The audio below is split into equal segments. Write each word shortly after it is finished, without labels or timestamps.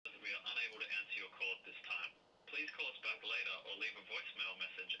answer your call at this time. Please call us back later or leave a voicemail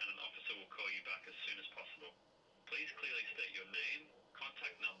message and an officer will call you back as soon as possible. Please clearly state your name,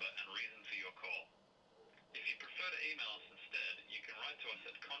 contact number and reason for your call. If you prefer to email us instead, you can write to us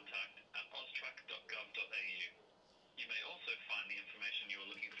at contact@austrac.gov.au. You may also find the information you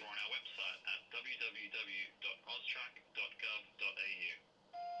are looking for on our website at www.austrac.gov.au.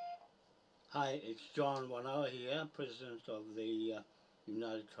 Hi, it's John Wanoa here, President of the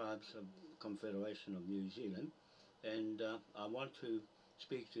United Tribes of Confederation of New Zealand, and I want to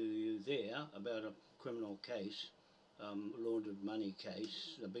speak to you there about a criminal case, laundered money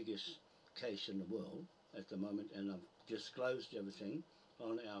case, the biggest case in the world at the moment, and I've disclosed everything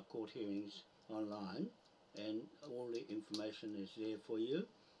on our court hearings online, and all the information is there for you.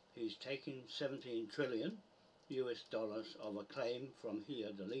 He's taken 17 trillion US dollars of a claim from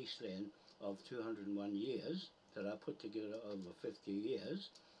here, the lease land of 201 years that I put together over 50 years,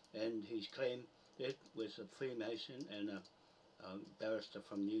 and he's claimed it with a Freemason and a barrister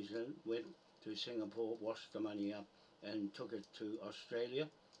from New Zealand, went to Singapore, washed the money up and took it to Australia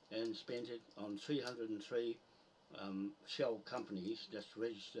and spent it on 303 shell companies that's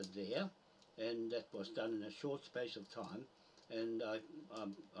registered there, and that was done in a short space of time. And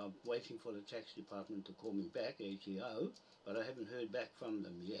I'm waiting for the tax department to call me back, ATO, but I haven't heard back from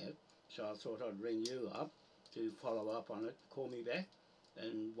them yet, so I thought I'd ring you up to follow up on it. Call me back,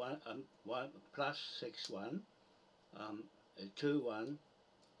 and +61 21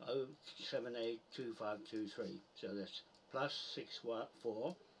 078 2523. So that's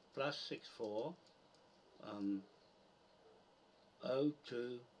 +64 +64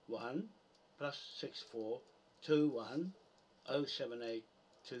 021 +64 21 078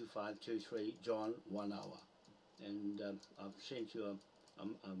 2523, John Wanoa. And I've sent you a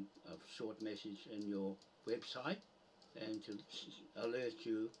short message in your website and to alert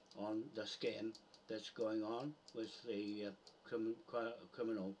you on the scam that's going on with the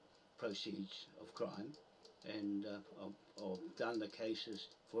criminal proceeds of crime, and I've done the cases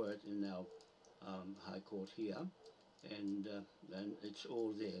for it in our High Court here, and it's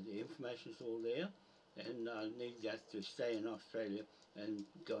all there, the information's all there, and I need that to stay in Australia and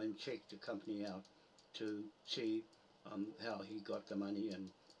go and check the company out to see how he got the money and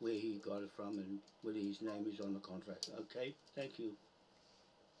where he got it from and whether his name is on the contract. Okay, thank you.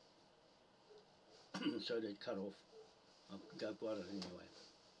 So they cut off. I'll go about it anyway.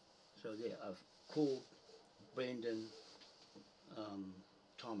 So there, I've called Brendan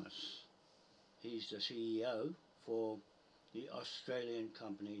Thomas. He's the CEO for the Australian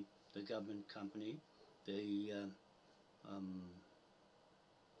company, the government company, the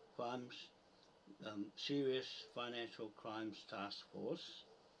Serious Financial Crimes Task Force,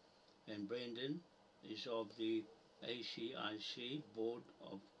 and Brendan is of the ACIC, Board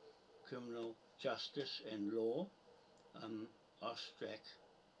of Criminal Justice and Law, AUSTRAC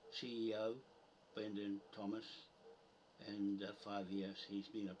CEO Brendan Thomas, and 5 years he's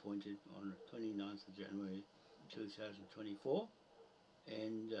been appointed on the 29th of January 2024,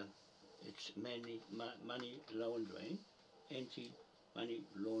 and it's money laundering, anti-money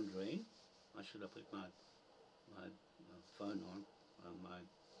laundering. I should have put my phone on, my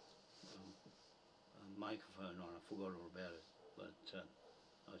microphone on. I forgot all about it, but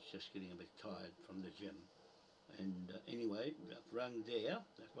I was just getting a bit tired from the gym. And anyway, I've rung there.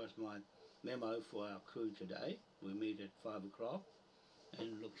 That was my memo for our crew today. We meet at 5 o'clock, and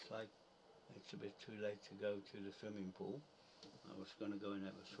it looks like it's a bit too late to go to the swimming pool. I was going to go and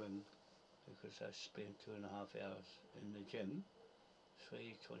have a swim because I spent 2.5 hours in the gym.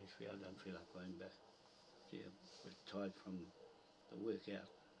 3:23, I don't feel like going back. Yeah, a bit tired from the workout,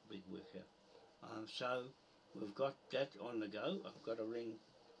 big workout. So we've got that on the go. I've got to ring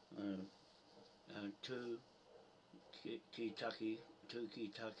two Kentucky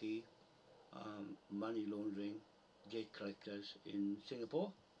money laundering debt collectors in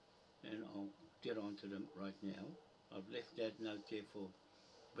Singapore, and I'll get on to them right now. I've left that note there for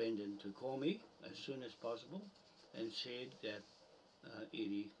Brendan to call me as soon as possible and said that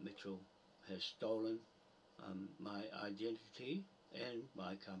Eddie Mitchell has stolen my identity and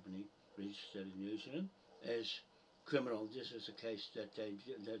my company registered in New Zealand as criminal. This is a case that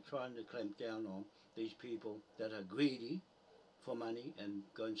they're trying to clamp down on these people that are greedy for money and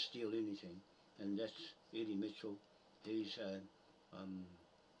go and steal anything, and that's Eddie Mitchell. He's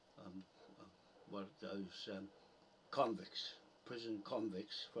those convicts, prison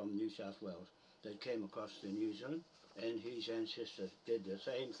convicts from New South Wales that came across to New Zealand, and his ancestors did the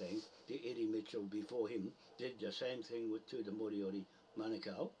same thing. The Eddie Mitchell before him did the same thing to the Moriori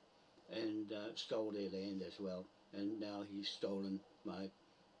Manukau and stole their land as well, and now he's stolen my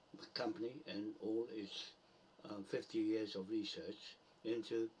company and all its 50 years of research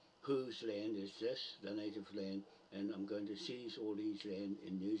into whose land is this, the native land, and I'm going to seize all these land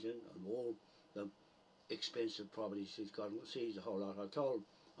in New Zealand and all the expensive properties he's got, seize a whole lot. I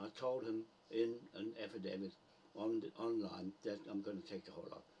told him in an affidavit online that I'm going to take the whole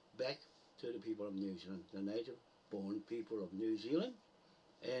lot back to the people of New Zealand, the native born people of New Zealand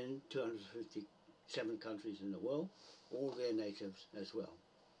and 257 countries in the world, all their natives as well.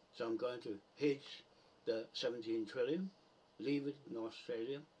 So I'm going to hedge the 17 trillion, leave it in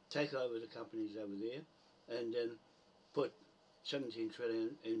Australia, take over the companies over there, and then put 17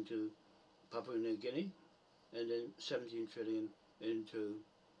 trillion into Papua New Guinea, and then 17 trillion into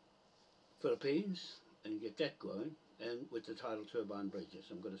Philippines, and get that going, and with the tidal turbine bridges.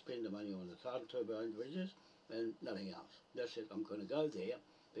 I'm going to spend the money on the tidal turbine bridges and nothing else. That's it. I'm going to go there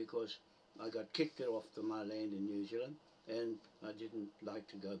because I got kicked off to my land in New Zealand, and I didn't like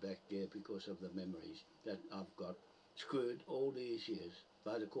to go back there because of the memories that I've got screwed all these years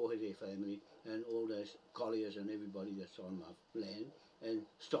by the Kohede family and all those colliers and everybody that's on my land, and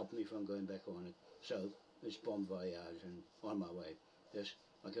stopped me from going back on it. So it's bon voyage and on my way. Yes,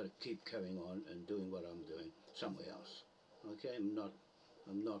 I got to keep carrying on and doing what I'm doing somewhere else. Okay, I'm not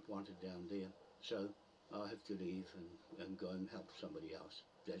wanted down there, so I'll have to leave and go and help somebody else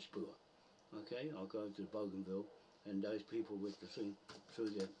that's poor. Okay, I'll go to Bougainville, and those people with the thing through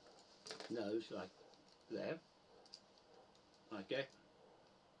their nose like that,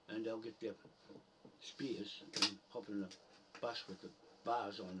 and they'll get their spears and hop in the bus with the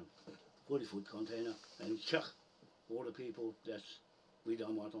bars on a 40-foot container and chuck all the people that we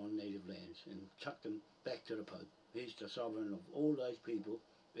don't want on native lands and chuck them back to the Pope. He's the sovereign of all those people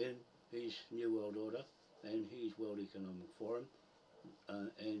in his New World Order and his World Economic Forum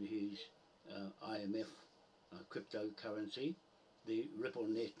and his IMF cryptocurrency, the Ripple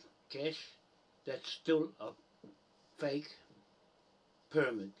Net cash. That's still a fake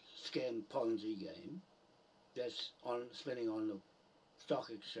pyramid scam Ponzi game that's spinning on the stock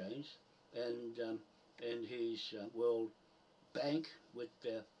exchange, and his World Bank with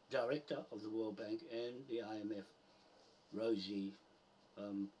the director of the World Bank and the IMF, Rosie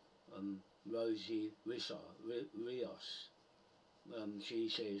Rios. She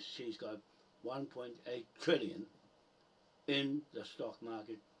says she's got 1.8 trillion in the stock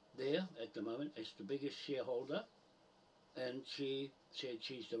market there at the moment. It's the biggest shareholder, and she said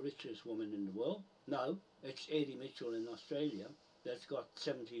she's the richest woman in the world. No, it's Eddie Mitchell in Australia that's got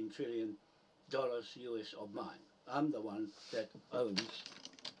 $17 trillion US of mine. I'm the one that owns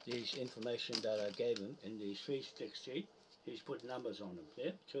these information that I gave him in these 3 stick sheet. He's put numbers on them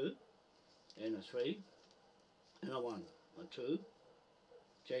there, 2 and a 3 and a 1, a 2,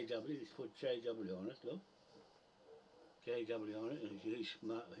 JW, he's put JW on it, look. JW on it, and he's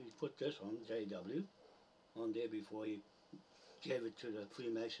put this on, JW, on there before he gave it to the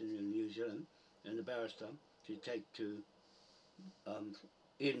Freemason in New Zealand and the barrister to take to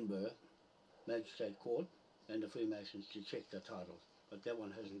Edinburgh Magistrate Court and the Freemasons to check the titles. But that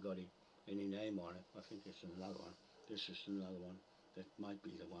one hasn't got any name on it. I think it's another one. This is another one. That might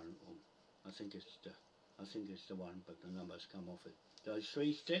be the one. Or I think it's the one, but the numbers come off it. Those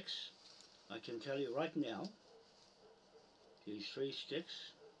 3 sticks, I can tell you right now, these 3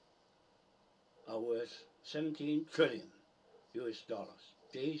 sticks are worth 17 trillion US dollars.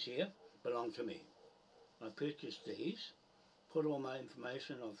 These here belong to me. I purchased these, put all my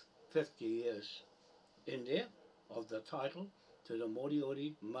information of 50 years in there, of the title to the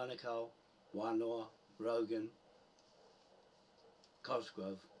Moriori, Manukau, Wanoa, Rogan,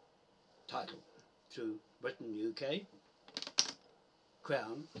 Cosgrove title to Britain, UK,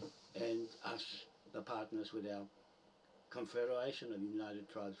 Crown, and us, the partners with our Confederation of United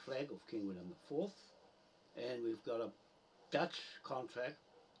Tribes flag of King William IV, and we've got a Dutch contract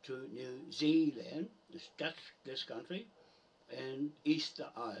to New Zealand. It's Dutch, this country, and Easter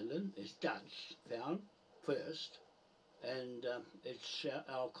Island is Dutch, found first, and it's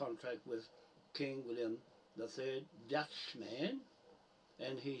our contract with King William III, Dutchman,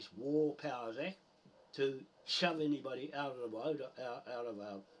 and his War Powers Act to shove anybody out of the road, out of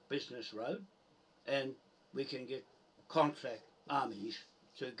our business road, and we can get contract armies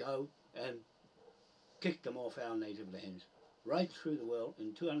to go and kick them off our native lands right through the world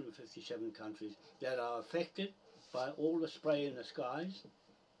in 257 countries that are affected by all the spray in the skies,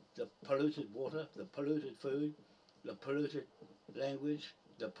 the polluted water, the polluted food, the polluted language,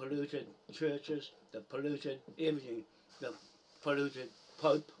 the polluted churches, the polluted everything, the polluted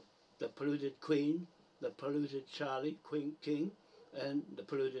Pope, the polluted Queen, the polluted Charlie, King, and the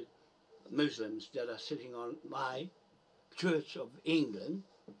polluted Muslims that are sitting on my Church of England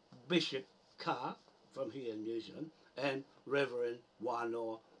Bishop Carr from here in New Zealand, and Reverend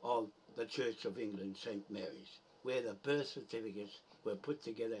Wānoa of the Church of England, St. Mary's, where the birth certificates were put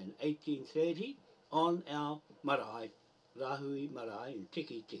together in 1830 on our marae, Rahui marae in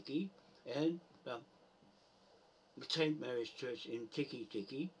Tiki Tiki, and the St. Mary's Church in Tiki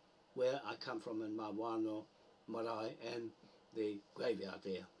Tiki, where I come from in my Wānoa marae, and the graveyard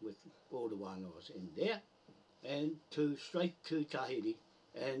there with all the Wānoas in there, and straight to Tahiti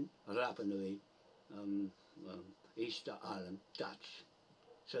and Rapa Nui, Easter Island, Dutch.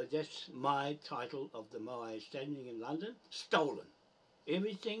 So that's my title of the Moai standing in London, stolen.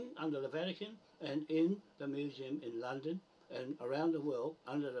 Everything under the Vatican and in the museum in London and around the world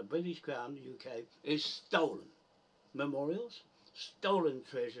under the British Crown, UK, is stolen. Memorials, stolen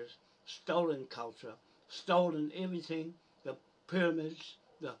treasures, stolen culture, stolen everything, the pyramids,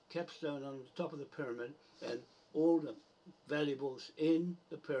 the capstone on the top of the pyramid, and all the valuables in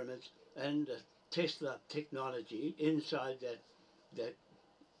the pyramids, and the Tesla technology inside that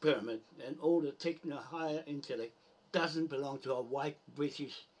pyramid, and all the higher intellect doesn't belong to a white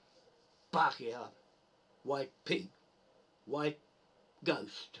British Pākehā, white pig, white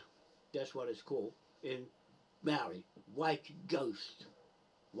ghost. That's what it's called in Maori, white ghost,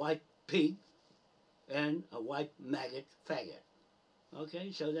 white pig, and a white maggot faggot.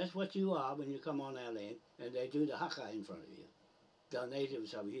 Okay, so that's what you are when you come on our land, and they do the haka in front of you. The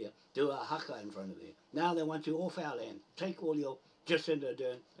natives over here do a haka in front of you. Now they want you off our land. Take all your Jacinda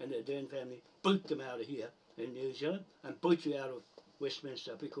Ardern and the Ardern family, boot them out of here in New Zealand, and boot you out of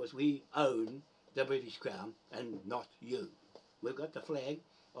Westminster, because we own the British Crown and not you. We've got the flag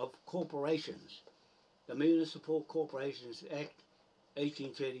of corporations. The Municipal Corporations Act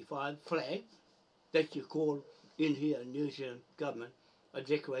 1835 flag that you call in here in New Zealand government a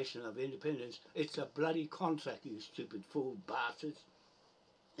Declaration of Independence. It's a bloody contract, you stupid fool bastards.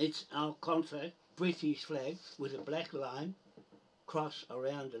 It's our contract, British flag with a black line cross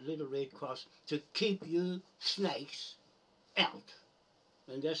around a little red cross to keep you snakes out.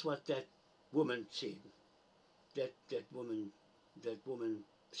 And that's what that woman said. That woman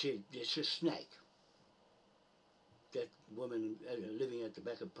said, there's a snake. That woman living at the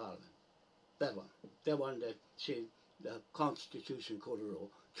back of Parliament. That one that said the Constitution called it all.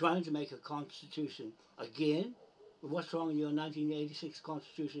 Trying to make a Constitution again. What's wrong with your 1986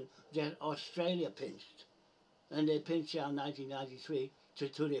 Constitution that Australia pinched? And they pinched our 1993 Te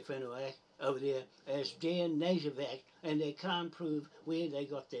Ture Whenua Act over there as their Native Act, and they can't prove where they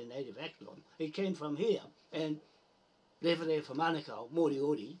got their Native Act from. It came from here, and Levere for Manukau,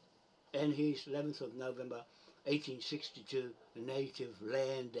 Moriori, and his 11th of November 1862 Native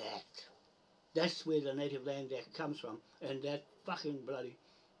Land Act. That's where the Native Land Act comes from, and that fucking bloody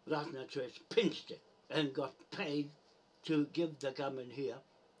Ratana Church pinched it and got paid to give the government here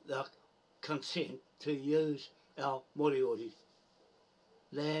the consent to use our Moriori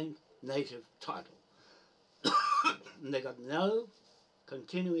land native title. And they got no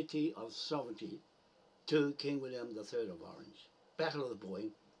continuity of sovereignty to King William III of Orange. Battle of the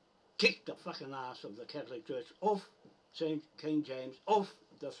Boyne, kicked the fucking ass of the Catholic Church off St. King James, off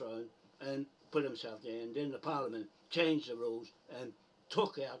the throne, and put himself there. And then the Parliament changed the rules and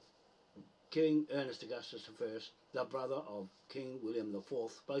took out King Ernest Augustus I, the brother of King William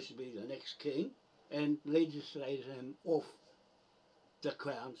IV, supposed to be the next king, and legislated him off the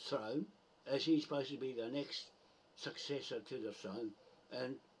crown throne, as he's supposed to be the next successor to the throne,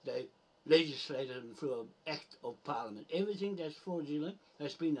 and they legislated him through an act of parliament. Everything that's fraudulent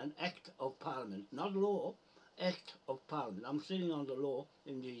has been an act of parliament, not law, act of parliament. I'm sitting on the law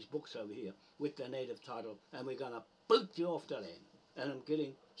in these books over here with the native title, and we're going to boot you off the land. And I'm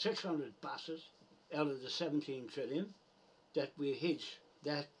getting 600 buses out of the 17 trillion that we hedge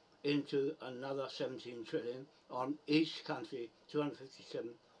that into another 17 trillion on each country, 257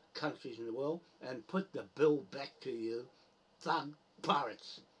 countries in the world, and put the bill back to you, thug,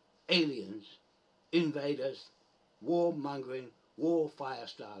 pirates, aliens, invaders, warmongering, war fire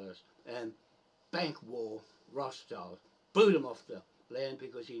starters, and bank war Rothschild. Boot him off the land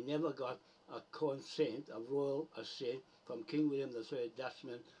because he never got a consent, a royal assent from King William III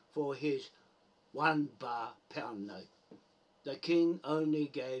Dutchman for his £1 pound note. The king only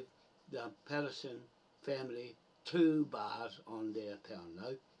gave the Patterson family 2 bars on their pound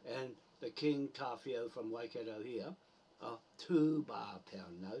note, and the King Tawhio from Waikato here, a 2 bar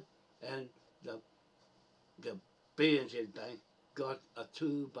pound note, and the BNZ Bank got a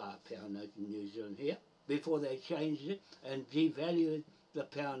 2 bar pound note in New Zealand here before they changed it and devalued the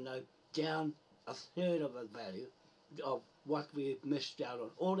pound note down a third of the value of what we've missed out on.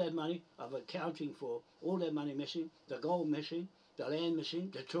 All that money of accounting for all that money missing, the gold missing, the land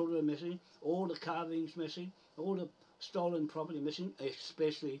missing, the children missing, all the carvings missing, all the stolen property missing,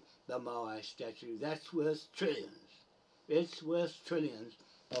 especially the Moai statue. That's worth trillions. It's worth trillions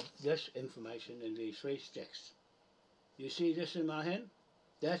of this information in these 3 sticks. You see this in my hand?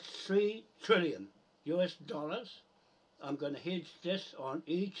 That's 3 trillion US dollars. I'm going to hedge this on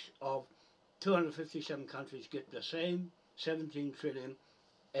each of 257 countries get the same 17 trillion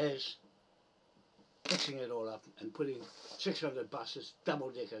as fixing it all up and putting 600 buses,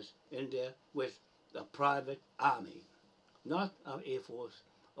 double-deckers in there with a private army, not an Air Force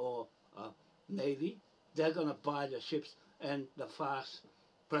or a Navy. They're going to buy the ships and the fast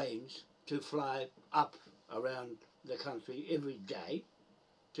planes to fly up around the country every day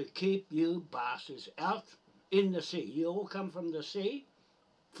to keep you bastards out in the sea. You all come from the sea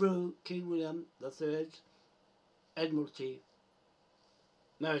through King William III's Admiralty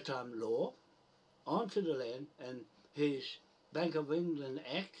Maritime Law onto the land and his Bank of England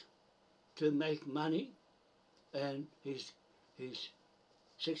Act to make money, and his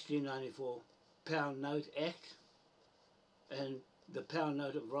 1694 Pound Note Act, and the Pound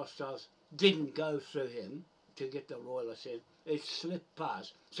Note of Rothschilds didn't go through him to get the royal assent. It slipped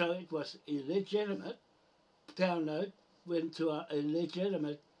past. So it was illegitimate. Pound note went to an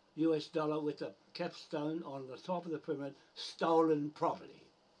illegitimate US dollar with a capstone on the top of the pyramid, stolen property.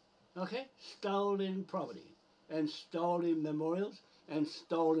 Okay? Stolen property. And stolen memorials and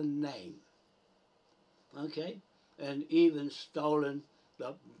stolen name. Okay? And even stolen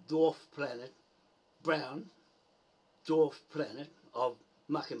the dwarf planet, brown dwarf planet of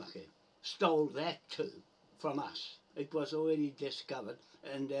Makemake. Stole that too from us. It was already discovered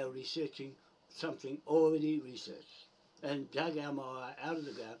and they're researching something already researched. And dug our Moai out of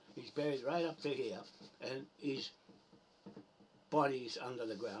the ground. He's buried right up to here and his body is under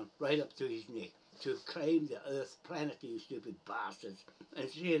the ground, right up to his neck, to claim the Earth planet, you stupid bastards, and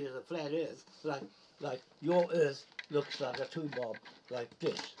see it as a flat Earth, like your Earth looks like a 2-bob, like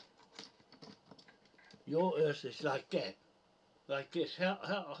this. Your Earth is like that, like this.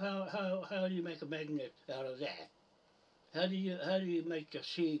 How do you make a magnet out of that? How do you make the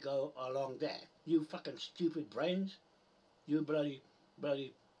sea go along that? You fucking stupid brains, you bloody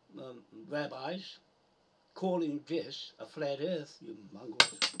rabbis, calling this a flat Earth, you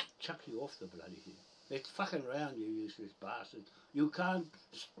mongrels, chuck you off the bloody thing. It's fucking round, you useless bastards. You can't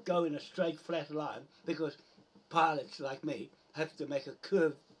go in a straight flat line because pilots like me have to make a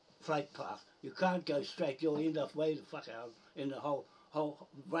curved flight path. You can't go straight, you'll end up way the fuck out in the whole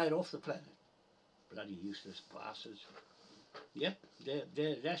right off the planet. Bloody useless bastards. Yep,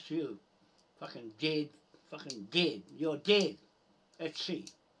 that's you. Fucking dead, you're dead at sea.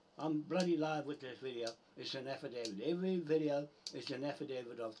 I'm bloody live with this video. It's an affidavit. Every video is an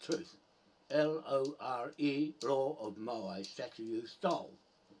affidavit of truth. L-O-R-E, Law of Moai, statue you stole.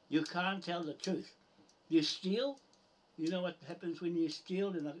 You can't tell the truth. You steal. You know what happens when you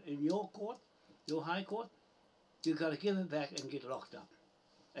steal in your court, your high court? You've got to give it back and get locked up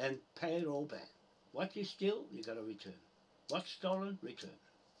and pay it all back. What you steal, you got to return. What's stolen, return.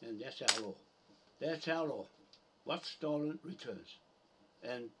 And that's our law. That's our law. What's stolen, returns.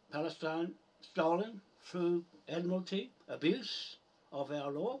 And Palestine, stolen through admiralty, abuse of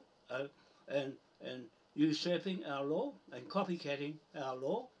our law, and usurping our law, and copycatting our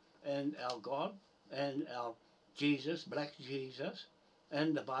law, and our God, and our Jesus, black Jesus,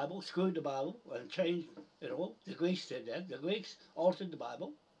 and the Bible, screwed the Bible, and changed it all. The Greeks did that. The Greeks altered the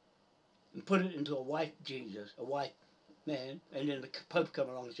Bible, and put it into a white Jesus, a white man, and then the Pope come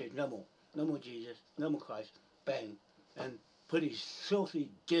along and said, no more Jesus, no more Christ, bang, and put his filthy,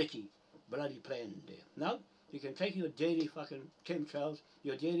 dirty, bloody plan in there. No, you can take your dirty fucking chemtrails,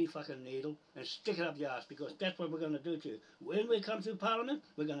 your dirty fucking needle, and stick it up your ass, because that's what we're going to do to you. When we come to Parliament,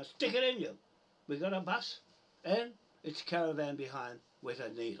 we're going to stick it in you. We got a bus, and it's caravan behind with a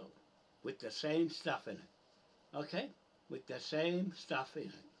needle, with the same stuff in it. Okay? With the same stuff in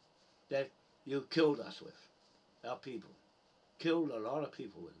it that you killed us with. Our people. Killed a lot of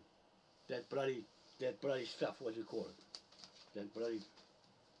people with it. That bloody stuff, what do you call it? That bloody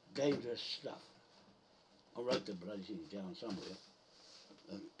dangerous stuff. I wrote the bloody thing down somewhere.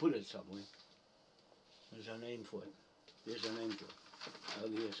 Put it somewhere. There's a name for it. There's a name for it.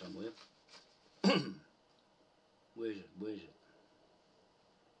 Over here somewhere. Where's it?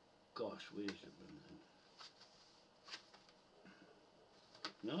 Gosh, where's it?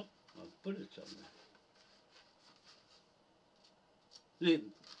 No, I'll put it somewhere.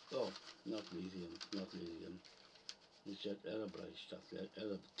 Not lithium. It's that other bloody stuff, that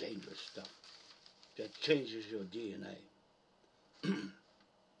other dangerous stuff that changes your DNA.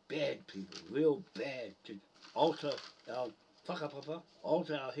 Bad people, real bad, to alter our whakapapa,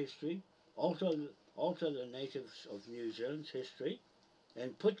 alter our history, alter the natives of New Zealand's history,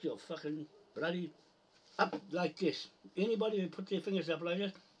 and put your fucking bloody up like this. Anybody who put their fingers up like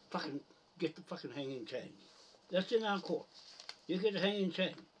this, fucking get the fucking hanging chain. That's in our court. You get a hanging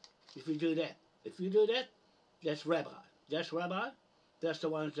chain if you do that. If you do that, that's rabbi. That's rabbi. That's the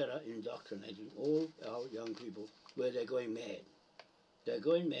ones that are indoctrinating all our young people where they're going mad. They're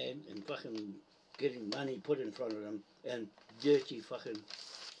going mad and fucking getting money put in front of them and dirty fucking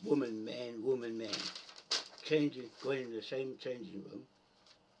woman, man, changing, going in the same changing room.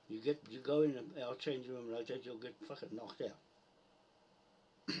 You go in our changing room like that, you'll get fucking knocked out.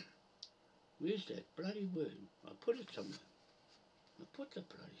 Where's that bloody word? I put it somewhere. I put the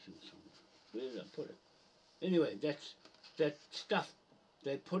bloody thing somewhere. Where did I put it? Anyway, that's that stuff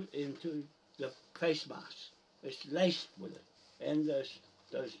they put into the face masks. It's laced with it. And those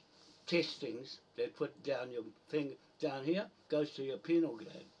test things they put down your finger, down here, goes to your penal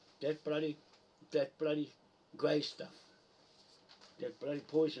gland. That bloody grey stuff. That bloody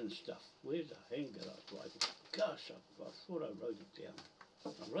poison stuff. Where's the hanger I was writing? Gosh, I thought I wrote it down.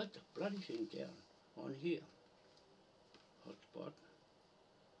 I wrote the bloody thing down on here. Hotspot.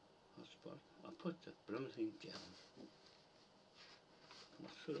 I put the bloody thing down. I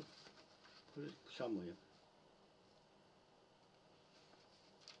should have put it somewhere.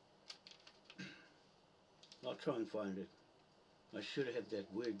 I'll try and find it. I should have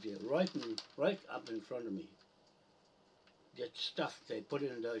that word there, right up in front of me. That stuff they put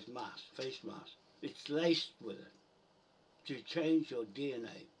in those masks, face masks, it's laced with it to change your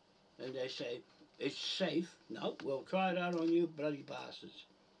DNA. And they say, it's safe. No, we'll try it out on you bloody bastards.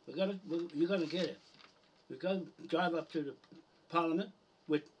 You're gonna get it. We go drive up to the Parliament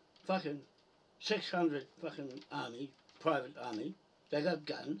with fucking 600 fucking army, private army. They got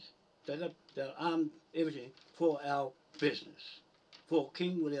guns. They're armed, everything for our business. For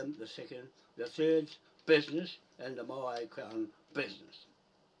King William II, the Third's business and the Maori Crown business.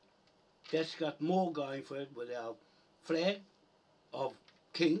 That's got more going for it with our flag of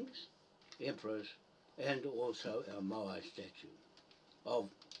kings, emperors, and also our Maori statue of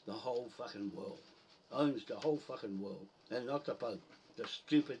the whole fucking world. Owns the whole fucking world, and not the Pope, the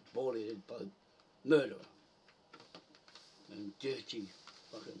stupid, bald-headed Pope, murderer, and dirty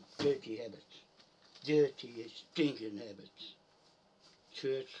habits, dirty, stinking habits.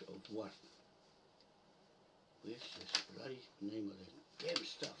 Church of what? Where's this bloody name of that damn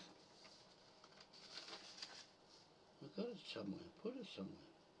stuff? I got it somewhere, put it somewhere.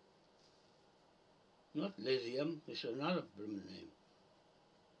 Not lithium, it's another Brahmin name.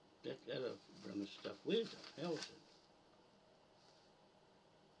 That other Brahmin stuff, where's the hell is it?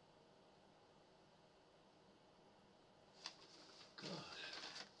 Gosh.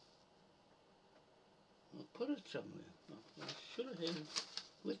 I'll put it somewhere. I should have had it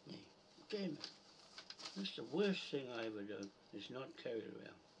with me. Damn it. That's the worst thing I ever do, is not carry it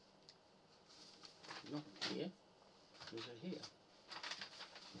around. Not here. Is it here?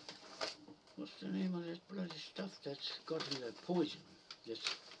 What's the name of that bloody stuff that's got in the poison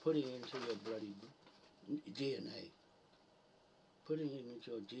that's putting into your bloody DNA? Putting it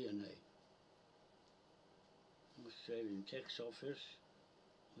into your DNA. Australian tax office.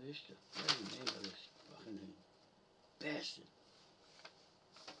 Where's the bloody name of this fucking thing? Bastard.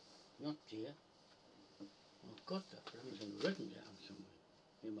 Not here. I've got the bloody thing written down somewhere.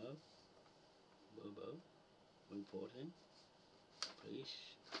 MO. Bobo. Reporting. Police.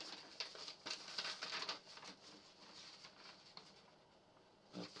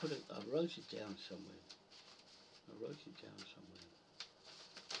 I wrote it down somewhere.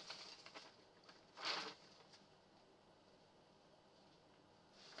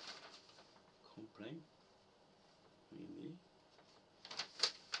 Complaint. Maybe.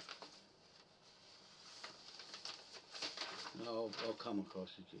 No, I'll come across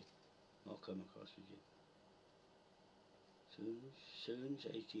it yet. Soon's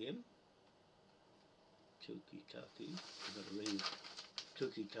ATM. Tuki-taki. I've got to ring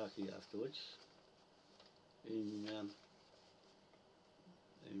Tuki-taki afterwards. In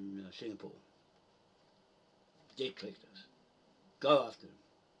Singapore. Debt collectors. Go after them.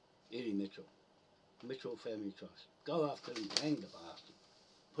 Eddie Mitchell. Mitchell Family Trust. Go after him, hang the bastard.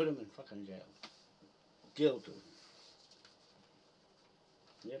 Put him in fucking jail. Deal to him.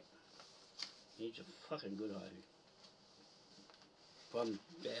 Yep. He's a fucking good idea. From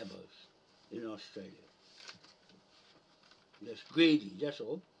Davos in Australia. That's greedy, that's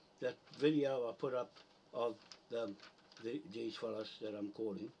all. That video I put up of these fellas that I'm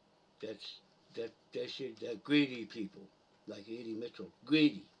calling, that they said they're greedy people, like Eddie Mitchell,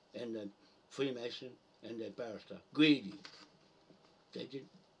 greedy, and the Freemason and the barrister, greedy. They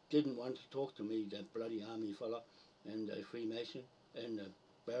didn't want to talk to me, that bloody army fella and the Freemason and the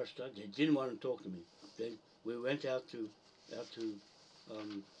barrister. They didn't want to talk to me. Then we went out to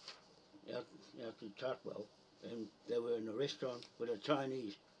um, out to Chartwell, and they were in a restaurant with a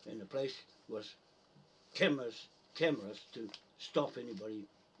Chinese, and the place was cameras to stop anybody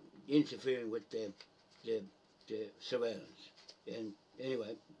interfering with their surveillance. And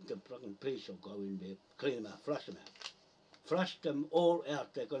anyway, the fucking police will go in there, clean them out, flush them out. Flush them all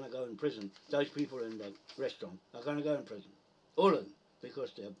out. They're going to go in prison. Those people in the restaurant are going to go in prison. All of them.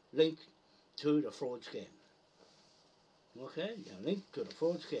 Because they're linked to the fraud scam. Okay? They're linked to the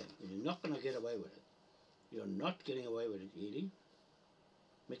fraud scam. And you're not going to get away with it. You're not getting away with it, Edie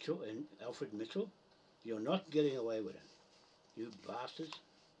Mitchell and Alfred Mitchell. You're not getting away with it. You bastards.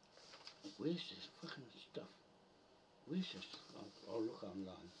 Where's this fucking stuff? Where's this? I'll look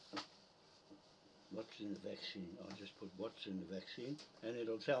online. What's in the vaccine? I'll just put what's in the vaccine and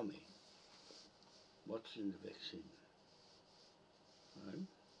it'll tell me what's in the vaccine.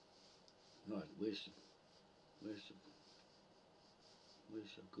 Right, where's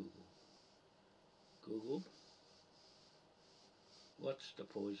the Google? Google. What's the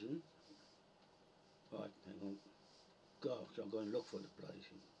poison? Right, hang on. Gosh, I'm going to look for the bloody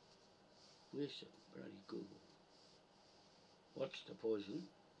thing. Where's the bloody Google? What's the poison?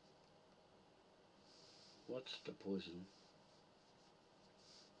 What's the poison?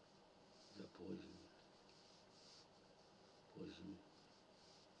 The poison. Poison.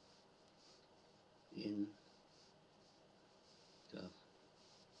 In the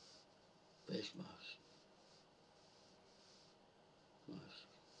face mask.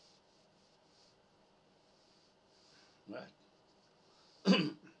 Right.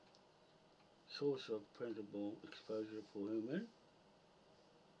 Source of printable exposure for human.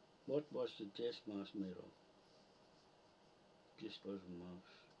 What was the gas mask made of? Disposable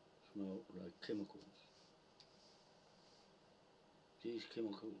masks smell like chemicals. These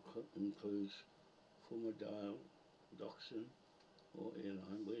chemicals include formaldehyd, doxin, or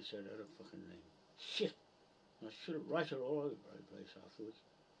airline. Where's that other fucking name? Shit! I should have written it all over the place afterwards.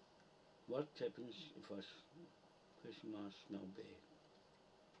 What happens if I face mask smell bad?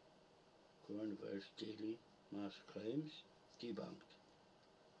 Coronavirus deadly mask claims debunked.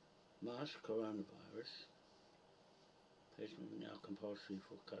 Mask coronavirus. Placement now compulsory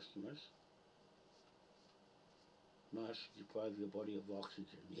for customers. Masks deprive your body of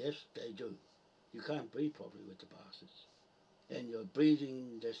oxygen. Yes, they do. You can't breathe properly with the bastards. And you're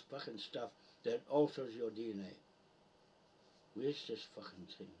breathing this fucking stuff that alters your DNA. Where's this fucking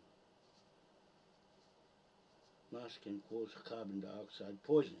thing? Mask can cause carbon dioxide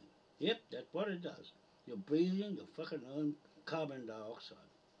poisoning. Yep, that's what it does. You're breathing your fucking own carbon dioxide.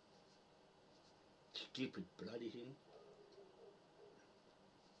 Stupid bloody thing.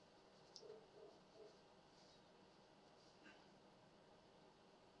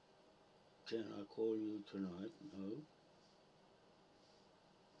 Can I call you tonight? No.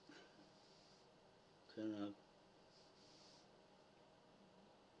 Can I?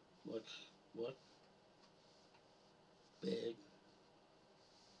 What bad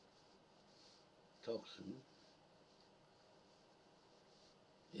toxin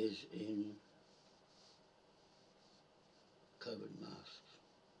is in COVID masks?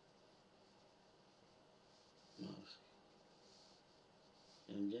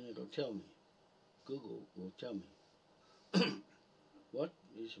 And then it'll tell me. Google will tell me. What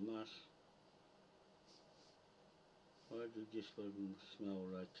is mask? Why do disposable smell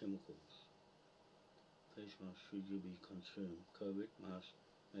like chemicals? Face mask, should you be concerned? COVID masks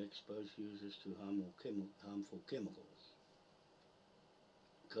may expose users to harmful chemicals.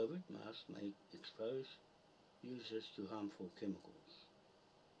 COVID masks may expose users to harmful chemicals.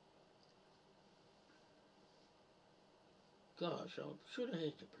 Gosh, I should have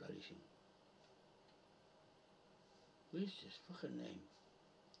had the bloody thing. Where's this fucking name?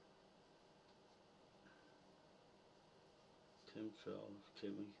 Chemtrails,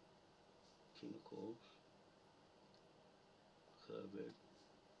 chemicals, COVID,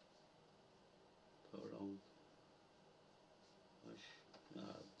 prolonged. No,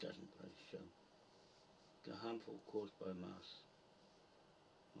 it doesn't really show. The harmful caused by masks.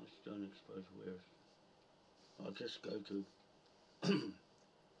 Masks don't expose wearers. I'll just go to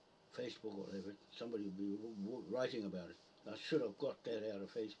Facebook or whatever. Somebody will be writing about it. I should have got that out of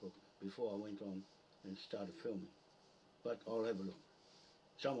Facebook before I went on and started filming. But I'll have a look.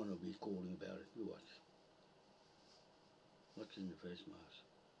 Someone will be calling about it. You watch. What's in the face mask?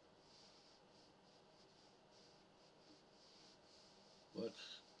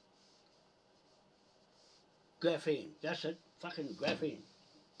 What's graphene? That's it. fucking graphene.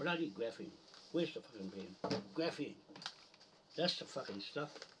 Bloody graphene. Where's the fucking pen? Graphene. That's the fucking stuff.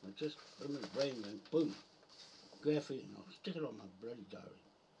 I just put them in the brain and boom. Graphene. I'll stick it on my bloody diary.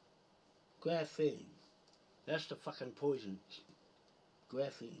 Graphene. That's the fucking poison.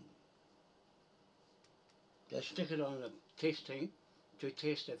 Graphene. They stick it on the testing to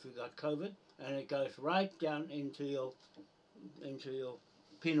test if you got COVID, and it goes right down into your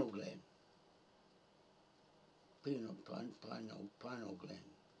pineal gland. Pineal gland.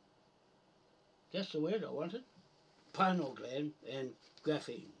 That's the word I wanted. Pineal gland and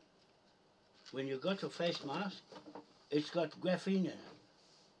graphene. When you got your face mask, it's got graphene in it.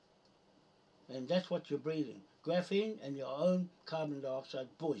 And that's what you're breathing. Graphene and your own carbon dioxide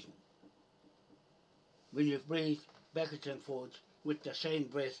poison. When you breathe backwards and forwards with the same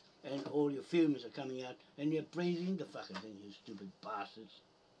breath and all your fumes are coming out and you're breathing the fucking thing, you stupid bastards.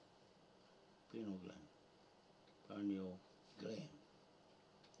 Pineal gland. Pineal gland.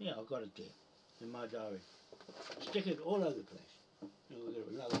 Yeah, I've got it there in my diary. Stick it all over the place. And we'll get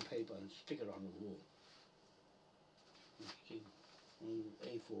another paper and stick it on the wall. See,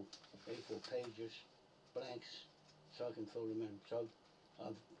 A4 pages, blanks, so I can fill them in. So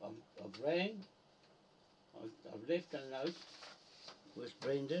I've rang. I've left a note with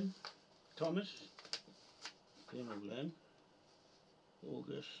Brendan Thomas, pineal gland,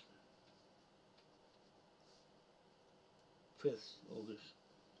 August 5th, August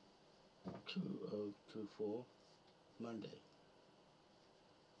 2024, Monday.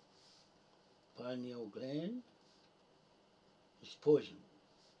 Pineal gland is poison.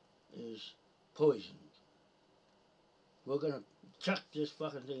 Is poisoned. We're going to chuck this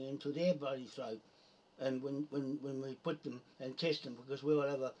fucking thing into their bloody throat. And when we put them and test them, because we will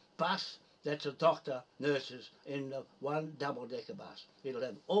have a bus that's a doctor, nurses in the one double-decker bus. It'll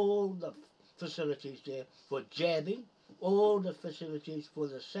have all the facilities there for jabbing, all the facilities for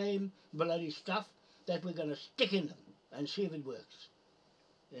the same bloody stuff that we're going to stick in them and see if it works.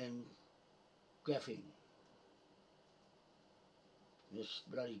 And graphene. This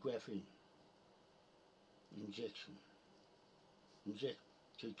bloody graphene injection.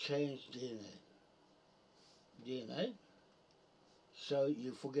 To change DNA, so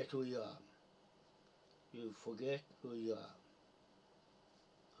you forget who you are. You forget who you are.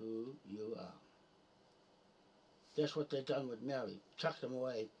 Who you are. That's what they've done with Mary. Chuck them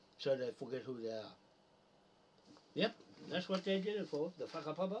away so they forget who they are. Yep, that's what they did it for, the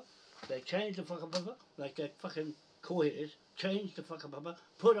whakapapa. They changed the whakapapa, like that fucking co-headers, changed the whakapapa,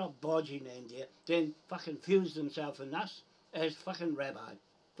 put a bodgy name there, then fucking fused themselves in us as fucking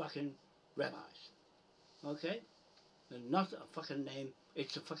fucking rabbis. Okay? And not a fucking name,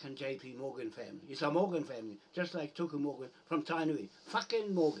 it's a fucking JP Morgan family. It's a Morgan family, just like Tuku Morgan from Tainui.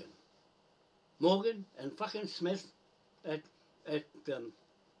 Fucking Morgan. Morgan and fucking Smith at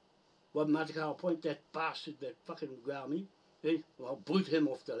Matakau Point, that bastard that fucking growled me. I'll boot him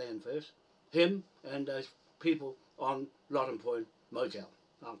off the land first. Him and those people on Loddon Point Motel.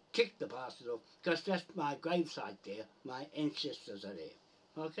 I'll kick the bastard off, because that's my gravesite there. My ancestors are there.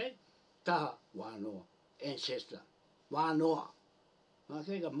 Okay? Taha Wanoa. Ancestor. Wanoa.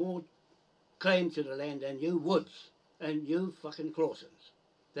 Okay? Got more claim to the land than you Woods. And you fucking Clawsons.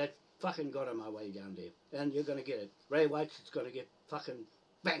 That fucking got on my way down there. And you're going to get it. Ray White's is going to get fucking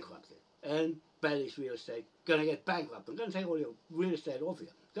bankrupted. And Bailey's Real Estate going to get bankrupt. I'm going to take all your real estate off you.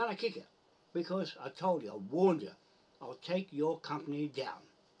 Going to kick you. Because I told you, I warned you, I'll take your company down.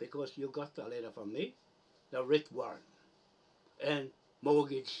 Because you got the letter from me, the writ warrant, and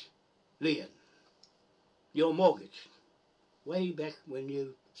mortgage lien. Your mortgage. Way back when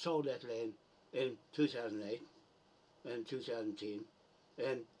you sold that land in 2008 and 2010,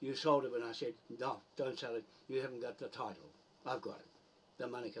 and you sold it when I said, no, don't sell it, you haven't got the title. I've got it. The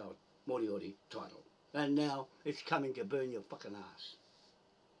Manukau Moriori title. And now it's coming to burn your fucking ass.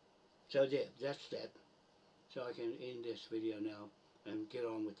 So there, that's that. So I can end this video now and get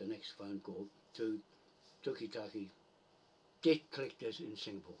on with the next phone call to Tukitaki debt collectors in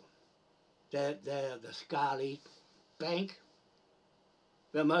Singapore. They're the Scarlet Bank,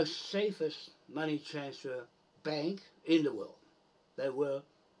 the most safest money transfer bank in the world. They were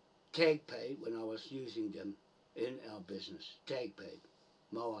tag paid when I was using them in our business. Tag paid.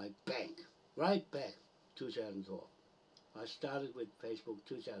 Moai Bank. Right back 2012. I started with Facebook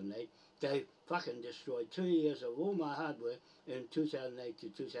 2008. They fucking destroyed 2 years of all my hard work in 2008 to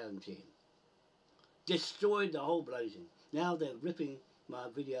 2010. Destroyed the whole bloody thing. Now they're ripping my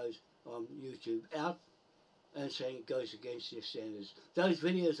videos on YouTube out and saying it goes against their standards. Those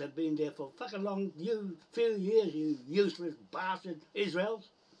videos have been there for fucking long, few years, you useless bastard Israels.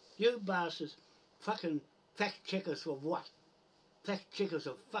 You bastards fucking fact checkers for what? fact checkers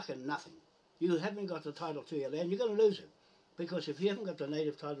are fucking nothing. You haven't got the title to your land, you're going to lose it. Because if you haven't got the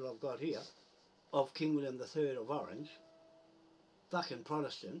native title I've got here, of King William III of Orange, fucking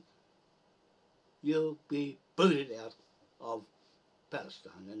Protestant, you'll be booted out of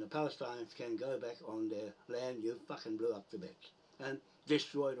Palestine. And the Palestinians can go back on their land. You fucking blew up the beds and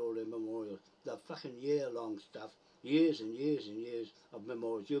destroyed all their memorials. The fucking year-long stuff, years and years and years of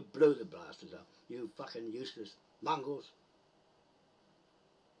memorials. You blew the blasters up. You fucking useless Mongols.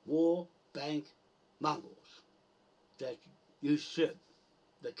 War bank Mongols that usurp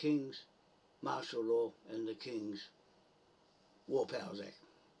the King's martial law and the King's War Powers Act.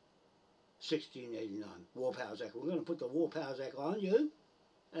 1689 War Powers Act. We're going to put the War Powers Act on you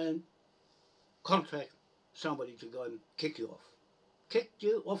and contract somebody to go and kick you off. Kick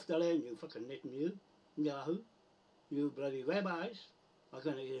you off the land, you fucking Netanyahu. You bloody rabbis are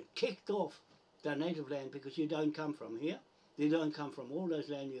going to get kicked off the native land because you don't come from here. You don't come from all those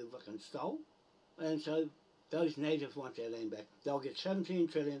land you fucking stole. And so those natives want their land back. They'll get 17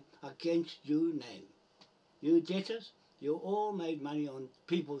 trillion against you name. You debtors, you all made money on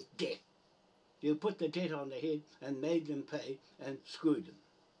people's debt. You put the debt on their head and made them pay and screwed them.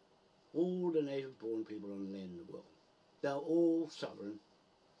 All the native-born people on the land in the world. They're all sovereign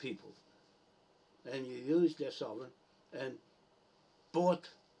people. And you used their sovereign and bought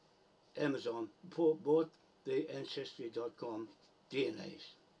Amazon, bought the Ancestry.com DNAs.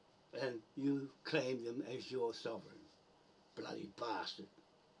 And you claim them as your sovereign. Bloody bastard.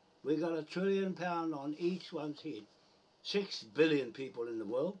 We got £1 trillion on each one's head. 6 billion people in the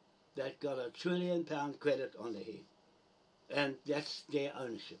world that got £1 trillion credit on their head. And that's their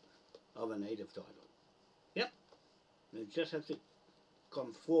ownership of a native title. Yep. They just have to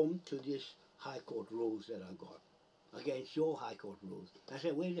conform to these High Court rules that I've got. Against your High Court rules. I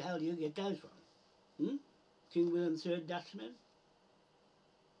said, where the hell do you get those from? King William III Dutchman?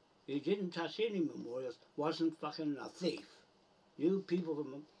 He didn't touch any memorials, wasn't fucking a thief. You people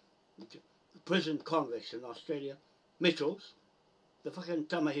from prison convicts in Australia, Mitchells, the fucking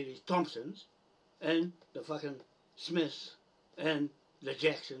Tamahiri Thompsons, and the fucking Smiths, and the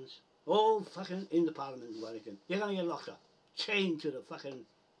Jacksons, all fucking in the Parliament in Wellington. You're going to get locked up, chained to the fucking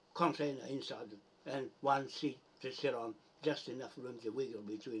container inside it, and one seat to sit on, just enough room to wiggle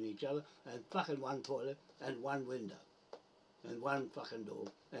between each other, and fucking one toilet, and one window, and one fucking door,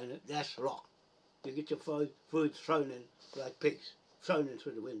 and that's locked. You get your food thrown in like pigs, thrown in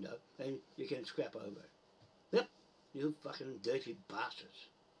through the window, and you can scrap over it. Yep, you fucking dirty bastards.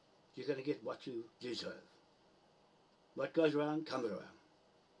 You're going to get what you deserve. What goes around, comes around.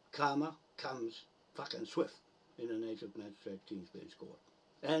 Karma comes fucking swift in the Native Magistrate King's Bench Court.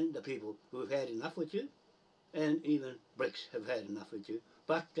 And the people who have had enough with you, and even Bricks have had enough with you,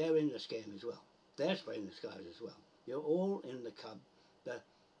 but they're in the scam as well. They're spraying the skies as well. You're all in the club, the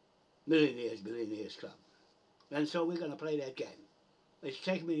billionaires club. And so we're going to play that game. It's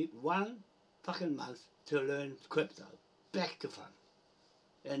taken me 1 fucking month to learn crypto. Back to front.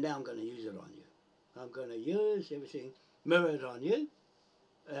 And now I'm going to use it on you. I'm going to use everything mirrored on you,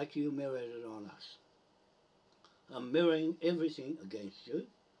 like you mirrored it on us. I'm mirroring everything against you,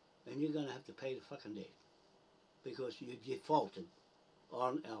 and you're going to have to pay the fucking debt. Because you defaulted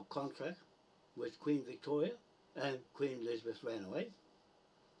on our contract with Queen Victoria, and Queen Elizabeth ran away.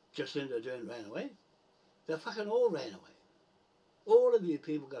 Jacinda Ardern ran away. They fucking all ran away. All of you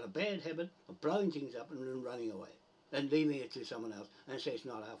people got a bad habit of blowing things up and then running away and leaving it to someone else and say it's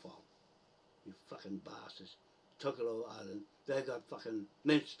not our fault. You fucking bastards. Tokelo Island, they got fucking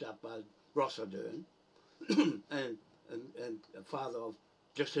minced up by Ross Ardern and the father of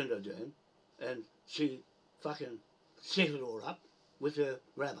Jacinda Ardern, and she fucking set it all up with her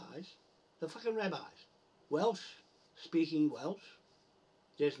rabbis. The fucking rabbis. Welsh, speaking Welsh.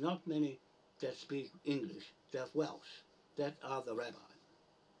 There's not many that speak English. They're Welsh. That are the rabbis.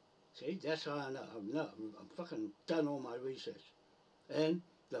 See, that's how I know. I've fucking done all my research. And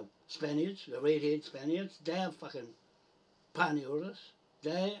the Spaniards, the red-haired Spaniards, they're fucking pioneers.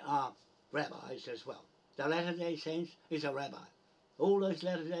 They are rabbis as well. The Latter-day Saints is a rabbi. All those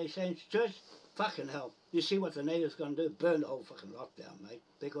Latter-day Saints church, fucking hell. You see what the natives going to do? Burn the whole fucking lot down, mate.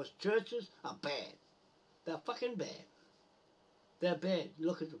 Because churches are bad. They're fucking bad. They're bad.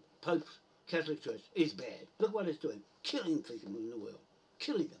 Look at the Pope's Catholic Church. It's bad. Look what it's doing. Killing people in the world.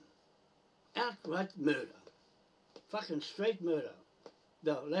 Killing them. Outright murder. Fucking straight murder.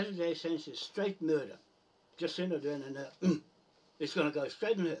 The Latter-day Saints is straight murder. Jacinda Ardern and her, it's going to go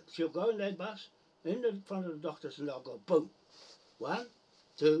straight in her. She'll go in that bus, in the front of the doctors, and they'll go boom. 1,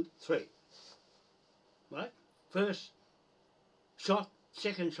 2, 3. Right? First shot,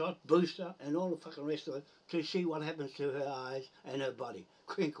 second shot, booster, and all the fucking rest of it to see what happens to her eyes and her body.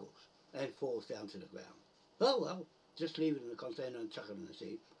 Crinkles and falls down to the ground. Oh well, just leave it in the container and chuck it in the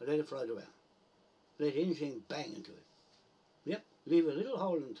sea and let it float around. Let anything bang into it. Yep, leave a little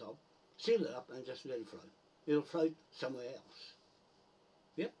hole in the top, seal it up and just let it float. It'll float somewhere else.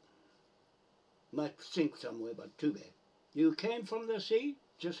 Yep. Might sink somewhere, but too bad. You came from the sea,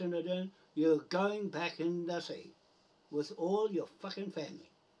 just in the dune, you're going back in the sea with all your fucking family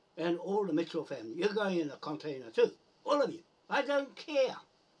and all the Mitchell family. You're going in a container too, all of you. I don't care,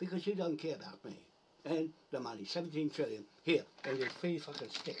 because you don't care about me. And the money, 17 trillion, here, and these 3 fucking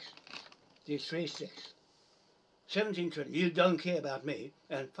sticks. These 3 sticks. 17 trillion, you don't care about me,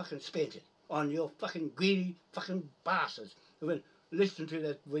 and fucking spent it on your fucking greedy fucking bastards. I mean, listen to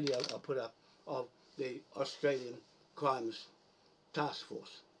that video I put up of the Australian Crimes Task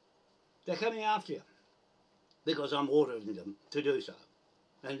Force. They're coming after you because I'm ordering them to do so.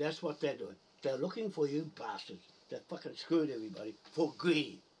 And that's what they're doing. They're looking for you bastards that fucking screwed everybody for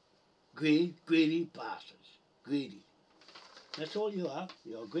greed. Greed, greedy bastards. Greedy. That's all you are.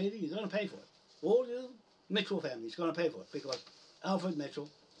 You're greedy, you're going to pay for it. All you Mitchell family's going to pay for it because Alfred Mitchell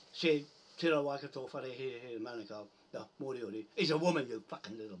said, Tira Waikato Whare He Manukau, the Moriori, is a woman, you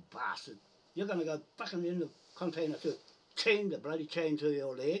fucking little bastard. You're going to go fucking in the container too. Chain the bloody chain to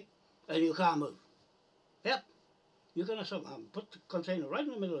your leg and you can't move. Yep. You're going to somehow put the container right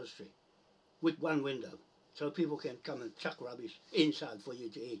in the middle of the street with one window so people can come and chuck rubbish inside for you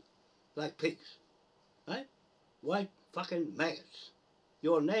to eat, like pigs. Right? White fucking maggots.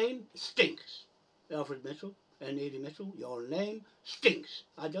 Your name stinks, Alfred Mitchell and Edie Mitchell. Your name stinks.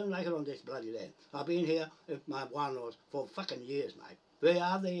 I don't like it on this bloody land. I've been here with my one-laws for fucking years, mate. We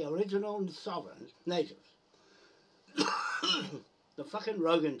are the original sovereigns, natives. The fucking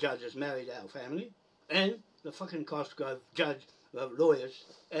Rogan judges married our family, and the fucking Cosgrove judge, lawyers,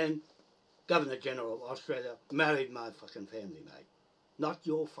 and Governor General of Australia married my fucking family, mate. Not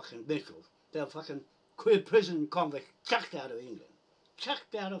your fucking Mitchells. They're fucking prison convicts chucked out of England.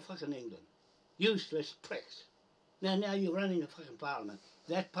 Chucked out of fucking England. Useless pricks. Now you're running the fucking parliament.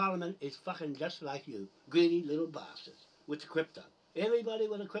 That parliament is fucking just like you. Greedy little bastards with the crypto. Everybody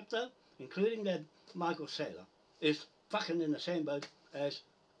with a crypto, including that Michael Saylor, is fucking in the same boat as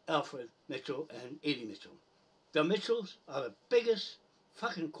Alfred Mitchell and Edie Mitchell. The Mitchells are the biggest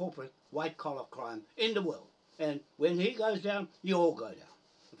fucking corporate white-collar crime in the world. And when he goes down, you all go down.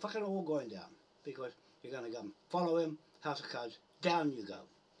 You're fucking all going down. Because you're going to go and follow him, House of Cards, down you go.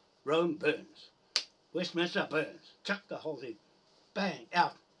 Rome burns. Westminster burns. Chuck the whole thing. Bang,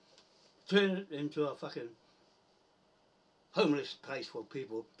 out. Turn it into a fucking homeless place for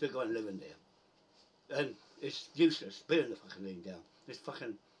people to go and live in there. And it's useless. Burn the fucking thing down. It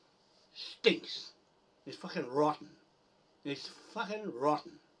fucking stinks. It's fucking rotten. It's fucking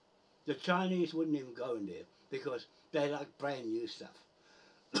rotten. The Chinese wouldn't even go in there because they like brand new stuff.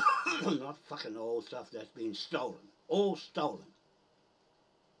 Not fucking old stuff that's been stolen. All stolen.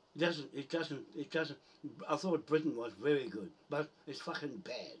 It doesn't. I thought Britain was very good, but it's fucking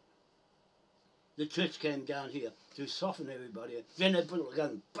bad. The church came down here to soften everybody, then they put a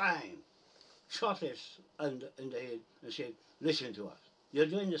gun, bang, shot us in the head and said, listen to us. You're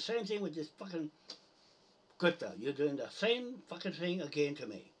doing the same thing with this fucking crypto. You're doing the same fucking thing again to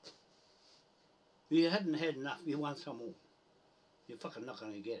me. You hadn't had enough, you want some more. You're fucking not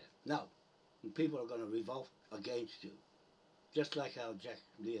going to get it. No. And people are going to revolt against you. Just like how Jack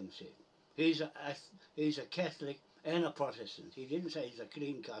Liam said. He's a Catholic and a Protestant. He didn't say he's a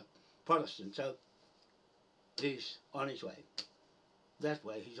clean-cut Protestant, so he's on his way. That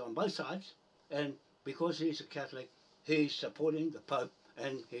way, he's on both sides, and because he's a Catholic, he's supporting the Pope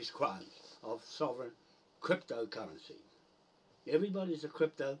and his crimes of sovereign cryptocurrency. Everybody's a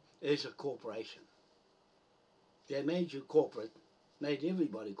crypto is a corporation. They made you corporate, made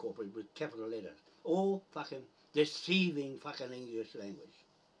everybody corporate with capital letters. All fucking deceiving fucking English language.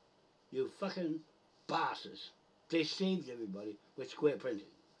 You fucking bastards deceived everybody with square printing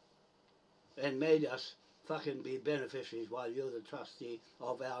and made us fucking be beneficiaries while you're the trustee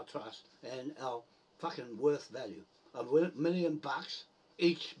of our trust and our fucking worth value. $1 million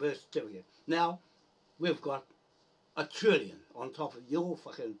each birth certificate. Now we've got $1 trillion on top of your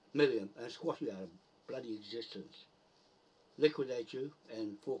fucking million and squash you out of bloody existence. Liquidate you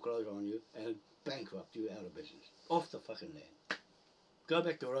and foreclose on you and bankrupt you out of business. Off the fucking land. Go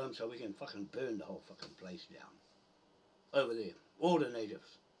back to Rome so we can fucking burn the whole fucking place down. Over there. All the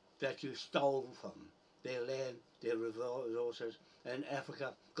natives that you stole from. Their land, their resources, and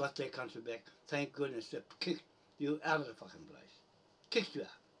Africa got their country back. Thank goodness they kicked you out of the fucking place. Kicked you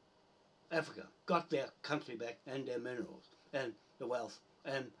out. Africa got their country back and their minerals. and the wealth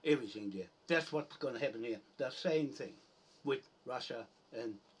and everything there. That's what's going to happen here. The same thing with Russia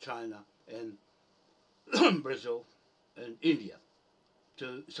and China and Brazil and India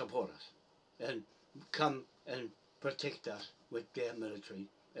to support us and come and protect us with their military,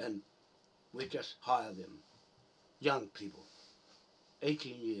 and we just hire them, young people,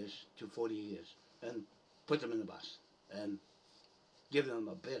 18 years to 40 years, and put them in the bus and give them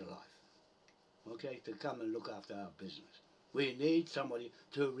a better life, okay, to come and look after our business. We need somebody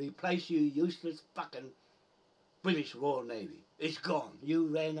to replace you useless fucking British Royal Navy. It's gone. You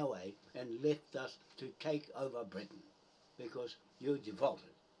ran away and left us to take over Britain because you defaulted.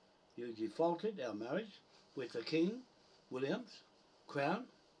 You defaulted our marriage with the King, William's, Crown,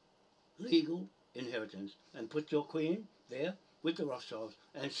 legal inheritance, and put your Queen there with the Rothschilds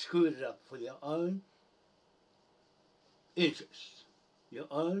and screwed it up for your own interests. Your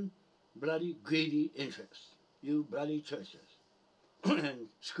own bloody greedy interests. You bloody churches. And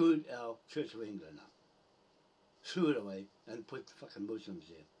screwed our Church of England up. Threw it away and put the fucking Muslims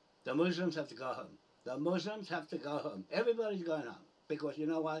there. The Muslims have to go home. The Muslims have to go home. Everybody's going home. Because you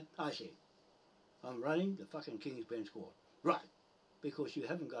know what? I see. I'm running the fucking King's Bench Court. Right. Because you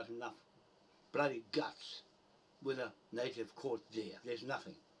haven't got enough bloody guts with a native court there. There's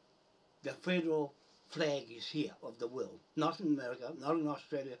nothing. The federal flag is here of the world. Not in America, not in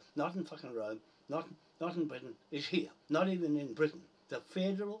Australia, not in fucking Rome, not in Britain. It's here. Not even in Britain. The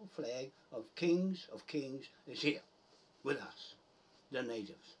federal flag of Kings is here with us, the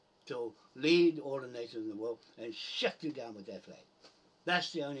natives. To lead all the natives in the world and shut you down with that flag.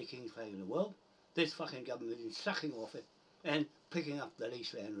 That's the only King's flag in the world. This fucking government is sucking off it and picking up the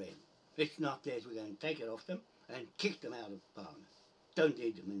lease land rent. It's not theirs. We're going to take it off them and kick them out of Parliament. Don't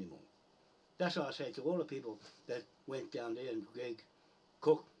need them anymore. That's why I say to all the people that went down there, and Greg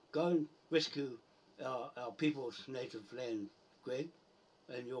Cook, go and rescue our people's native land, Greg,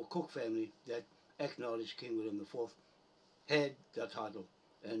 and your Cook family that acknowledged King William IV had the title,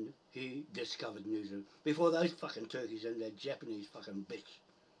 and he discovered New Zealand before those fucking turkeys and that Japanese fucking bitch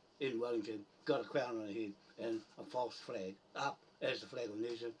in Wellington got a crown on her head and a false flag up as the flag of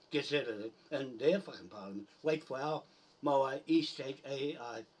New Zealand, gets rid of it, and their fucking Parliament wait for our Moai East State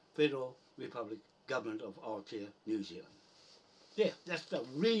AEI Federal Republic Government of Aotea, New Zealand. Yeah, that's the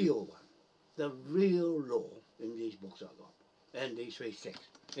real one. The real law in these books I've got. And these 3 sticks.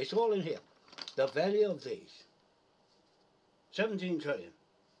 It's all in here. The value of these. 17 trillion.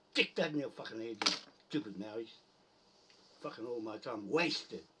 Stick that in your fucking head, you stupid marriage. Fucking all my time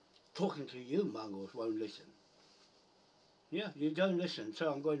wasted. Talking to you mongrels won't listen. Yeah, you don't listen,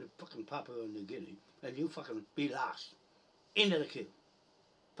 so I'm going to fucking Papua New Guinea and you fucking be last. End of the queue.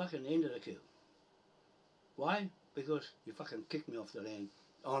 Fucking end of the queue. Why? Because you fucking kicked me off the land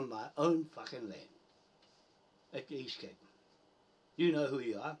on my own fucking land. At the East Cape. You know who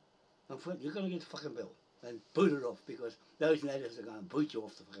you are. You're going to get the fucking bill and boot it off because those natives are going to boot you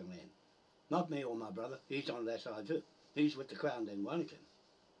off the fucking land. Not me or my brother. He's on that side too. He's with the Crown in Wellington.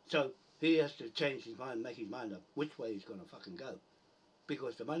 So he has to change his mind, make his mind up which way he's going to fucking go.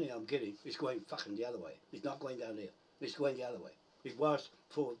 Because the money I'm getting is going fucking the other way. It's not going down there. It's going the other way. It was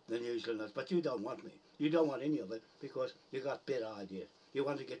for the New Zealanders, but you don't want me. You don't want any of it because you got better ideas. You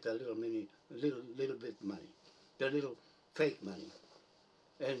want to get the little bit money. The little fake money.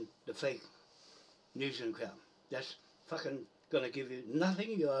 And the fake New Zealand Crown. That's fucking going to give you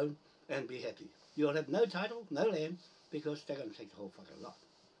nothing of your own and be happy. You'll have no title, no land, because they're going to take the whole fucking lot.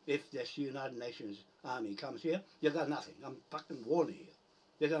 If this United Nations army comes here, you've got nothing. I'm fucking warning you.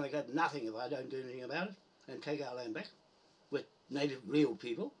 You're going to get nothing if I don't do anything about it and take our land back with native real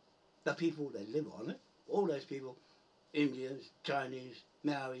people, the people that live on it, all those people, Indians, Chinese,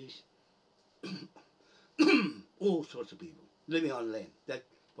 Maoris, all sorts of people living on land that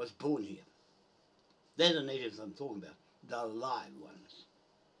was born here. They're the natives I'm talking about, the live ones.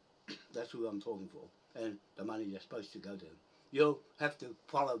 That's who I'm talking for, and the money that's supposed to go to them. You'll have to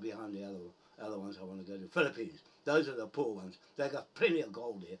follow behind the other ones I want to go to. Philippines, those are the poor ones. They got plenty of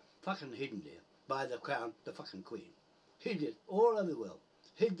gold there, fucking hidden there, by the Crown, the fucking Queen. Hid it all over the world,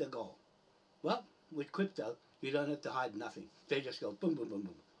 hid the gold. Well, with crypto, you don't have to hide nothing. They just go boom, boom, boom,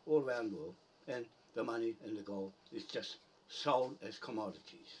 boom, all around the world, and the money and the gold is just sold as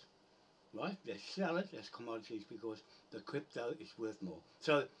commodities. Right? They sell it as commodities because the crypto is worth more.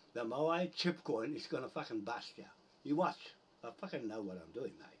 So the Moai chip coin is going to fucking bust out. You watch. I fucking know what I'm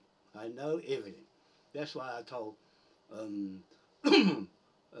doing, mate. I know everything. That's why I told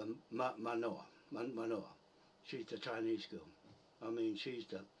Manoa. She's the Chinese girl. I mean, she's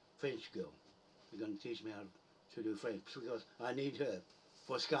the French girl. They're going to teach me how to do French because I need her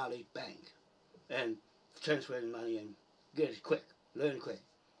for Scarlet Bank and transferring money in get it quick, learn quick,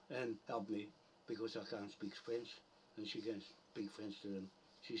 and help me because I can't speak French, and she can speak French to them.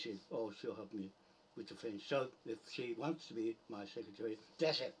 She said, oh, she'll help me with the French. So if she wants to be my secretary,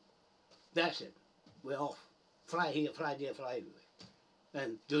 that's it. That's it. We're off. Fly here, fly there, fly everywhere.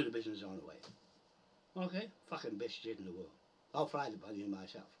 And do the business on the way. Okay? Fucking best jet in the world. I'll fly the bloody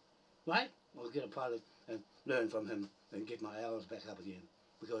myself. Right? I'll get a pilot and learn from him and get my hours back up again.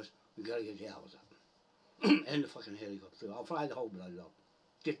 Because we've got to get the hours up. And the fucking helicopter. I'll fly the whole bloody lot.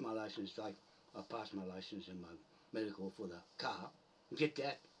 Get my license, like I'll pass my license and my medical for the car. Get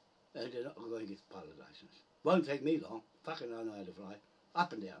that. And then I'm going to get the pilot license. Won't take me long. Fucking I know how to fly.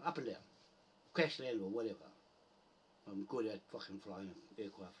 Up and down, up and down. Crash land or whatever. I'm good at fucking flying an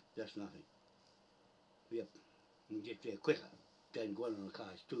aircraft. That's nothing. Yep. And get there quicker than going on a car.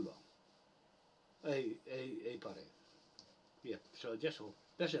 It's too long. Hey, buddy. Yep. So that's all.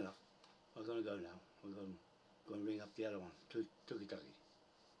 That's enough. I'm going to go now. I'm going to ring up the other one. Tukitaki.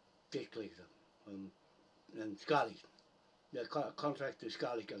 Debt collector. And Scarlett. The contractor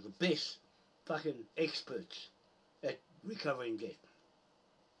Scarlett are the best fucking experts at recovering debt.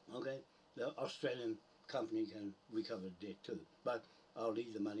 Okay? The Australian company can recover debt too, but I'll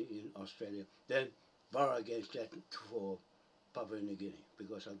leave the money in Australia, then borrow against that for Papua New Guinea,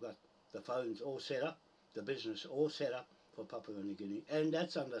 because I've got the phones all set up, the business all set up for Papua New Guinea, and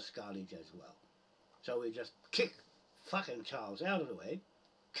that's under Scarlett as well. So we just kick fucking Charles out of the way,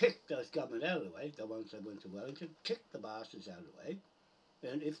 kick those government out of the way, the ones that went to Wellington, kick the bastards out of the way,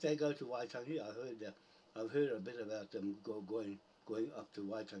 and if they go to Waitangi, I've heard a bit about them going up to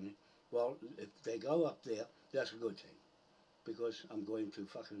Waitangi. Well, if they go up there, that's a good thing, because I'm going to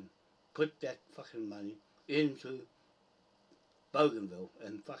fucking put that fucking money into Bougainville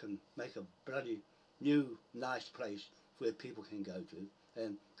and fucking make a bloody new nice place where people can go to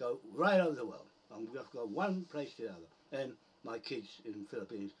and go right over the world. I'm just go one place to the other, and my kids in the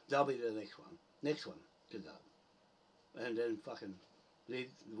Philippines, they'll be the next one to go, and then fucking leave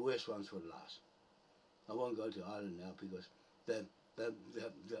the worst ones for last. I won't go to Ireland now because they're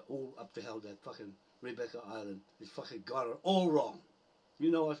all up to hell. That fucking Rebecca Island has fucking got it all wrong.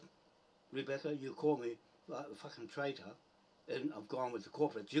 You know what, Rebecca, you call me a fucking traitor, and I've gone with the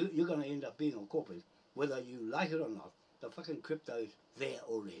corporate. You're going to end up being a corporate, whether you like it or not. The fucking crypto's there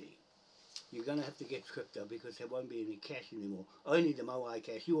already. You're going to have to get crypto because there won't be any cash anymore. Only the Moai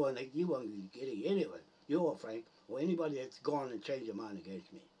cash. You won't be getting any of it. You or Frank, or anybody that's gone and changed your mind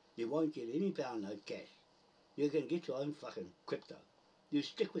against me. You won't get any pound note cash. You can get your own fucking crypto. You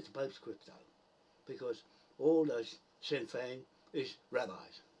stick with the Pope's crypto, because all those Sinn Féin is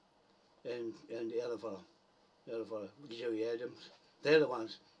rabbis, and the other fellow, Jerry Adams, they're the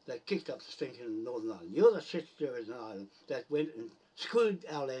ones that kicked up the stink in Northern Ireland. You're the shit stirrers in Ireland that went and screwed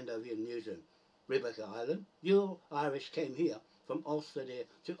our land over in New Zealand, Rebecca Island. You Irish came here from Ulster there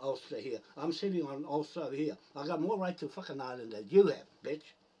to Ulster here. I'm sitting on Ulster over here. I got more right to fucking Ireland than you have, bitch.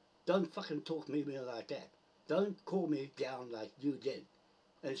 Don't fucking talk to me like that. Don't call me down like you did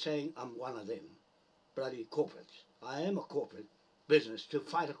and saying I'm one of them bloody corporates. I am a corporate business to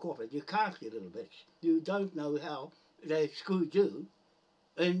fight a corporate. You can't, you little bitch. You don't know how they screwed you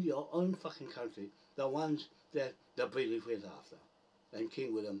in your own fucking country, the ones that the British went after, and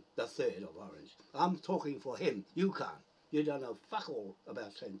King William III of Orange. I'm talking for him. You can't. You don't know fuck all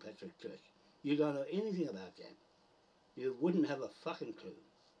about St. Patrick's Church. You don't know anything about that. You wouldn't have a fucking clue.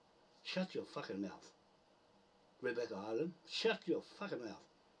 Shut your fucking mouth, Rebecca Island. Shut your fucking mouth.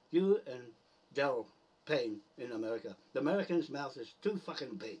 You and Darrell Payne in America. The Americans' mouth is too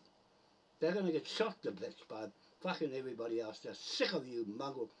fucking big. They're going to get shot the bitch by fucking everybody else. They're sick of you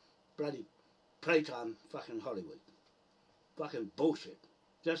muggle bloody playtime fucking Hollywood. Fucking bullshit.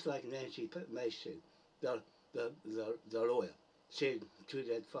 Just like Nancy Mace said, the lawyer said to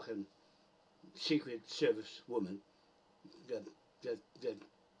that fucking Secret Service woman, that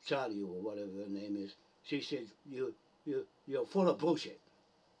Charlie or whatever her name is, she said, you're full of bullshit.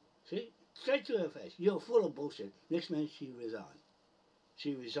 See? Straight to her face. You're full of bullshit. Next minute she resigned.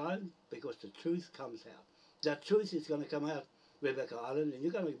 She resigned because the truth comes out. That truth is going to come out, Rebecca Island, and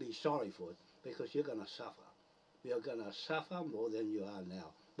you're going to be sorry for it because you're going to suffer. You're going to suffer more than you are now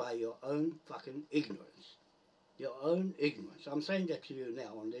by your own fucking ignorance. Your own ignorance. I'm saying that to you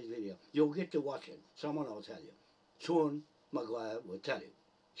now on this video. You'll get to watch it. Someone will tell you. Sean Maguire will tell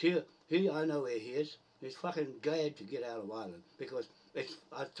you. He, I know where he is. He's fucking glad to get out of Ireland because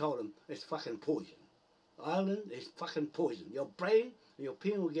I told him it's fucking poison. Ireland is fucking poison. Your brain and your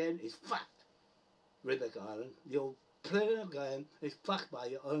penal gland is fucked. Rebecca Island, your penal gland is fucked by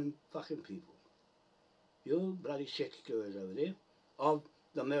your own fucking people. You bloody shit stirrers over there, of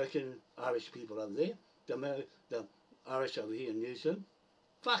the American Irish people over there, the Irish over here in New Zealand.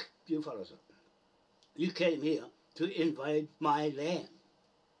 Fuck you fellas. You came here to invade my land.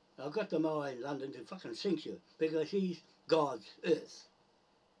 I've got the Maori in London to fucking sink you because he's God's earth.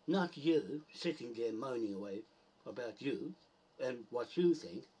 Not you sitting there moaning away about you and what you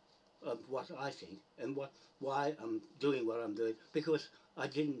think of what I think and why I'm doing what I'm doing, because I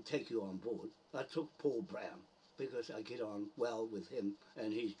didn't take you on board. I took Paul Brown because I get on well with him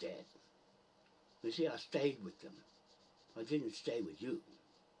and his dad. You see, I stayed with them. I didn't stay with you.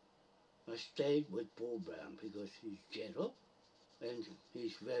 I stayed with Paul Brown because he's gentle and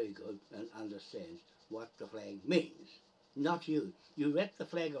he's very good and understands what the flag means. Not you. You wrap the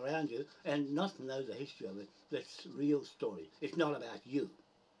flag around you and not know the history of it. That's the real story. It's not about you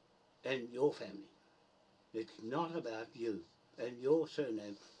and your family. It's not about you, and your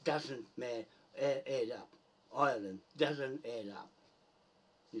surname doesn't add up. Ireland doesn't add up.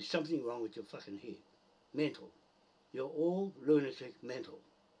 There's something wrong with your fucking head. Mental. You're all lunatic mental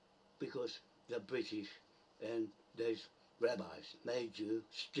because the British and those rabbis made you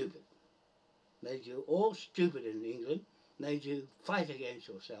stupid. Made you all stupid in England, made you fight against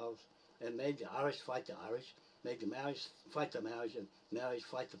yourselves, and made the Irish fight the Irish, made the Maoris fight the Maoris, and Maoris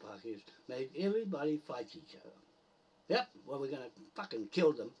fight the Pakistanis, made everybody fight each other. Yep, well, we're going to fucking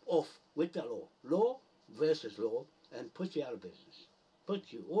kill them off with the law. Law versus law, and put you out of business. Put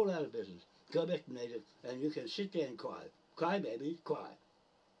you all out of business. Go back to native, and you can sit there and cry. Cry, baby, cry.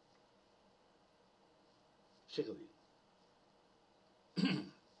 Sick of you.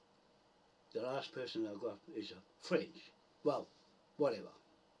 The last person I've got is a French. Well, whatever.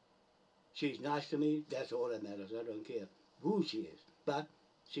 She's nice to me, that's all that matters. I don't care who she is. But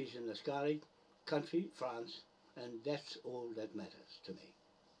she's in the Scottish country, France, and that's all that matters to me.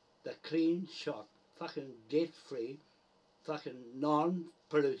 The clean shot, fucking debt-free, fucking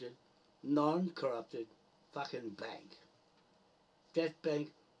non-polluted, non-corrupted fucking bank. That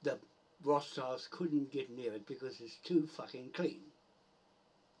bank, the Rothschilds couldn't get near it because it's too fucking clean.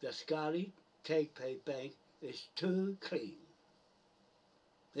 The Scottish Take-Pay Bank is too clean.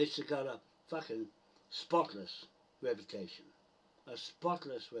 It's got a fucking spotless reputation. A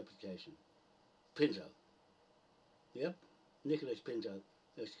spotless reputation. Pinto. Yep, Nicholas Pinto.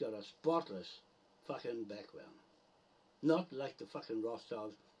 It's got a spotless fucking background. Not like the fucking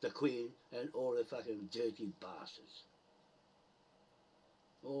Rothschilds, the Queen, and all the fucking dirty bastards.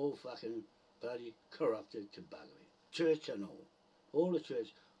 All fucking bloody corrupted to buggery. Church and all. All the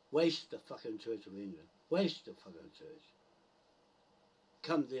church. Waste the fucking Church of England. Waste the fucking church.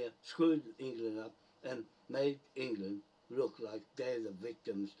 Come there, screwed England up, and made England look like they're the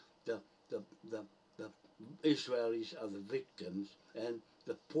victims. The Israelis are the victims, and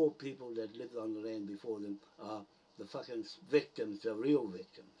the poor people that lived on the land before them are the fucking victims, the real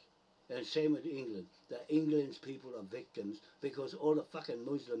victims. And same with England. The England's people are victims because all the fucking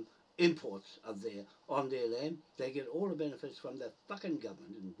Muslim imports are there on their land. They get all the benefits from the fucking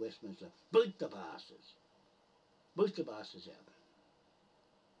government in Westminster. Boot the bastards. Boot the bastards out.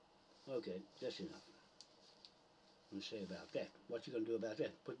 Okay, that's enough. I'm going to say about that. What you going to do about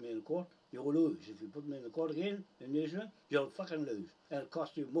that? Put me in the court? You'll lose. If you put me in the court again in New Zealand, you'll fucking lose. And it'll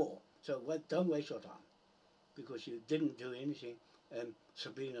cost you more. So don't waste your time. Because you didn't do anything and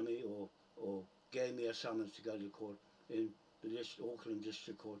subpoena me or gave me a summons to go to court in the Auckland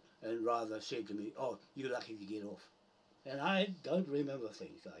District Court and rather said to me, oh, you're lucky to get off. And I don't remember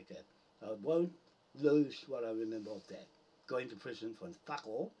things like that. I won't lose what I remember of that. Going to prison for fuck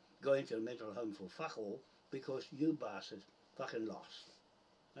all, going to a mental home for fuck all, because you bastards fucking lost.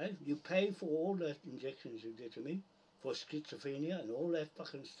 Right? You pay for all those injections you did to me, for schizophrenia and all that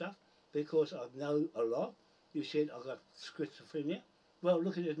fucking stuff, because I know a lot. You said I got schizophrenia. Well,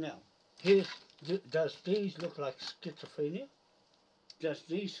 look at it now. Does these look like schizophrenia? Does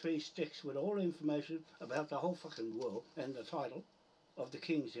these 3 sticks with all the information about the whole fucking world and the title of the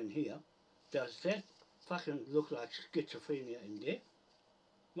kings in here, does that fucking look like schizophrenia in there?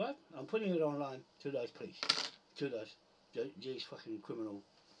 What? I'm putting it online to those police, to these fucking criminal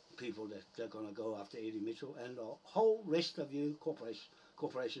people that they're going to go after Eddie Mitchell and the whole rest of you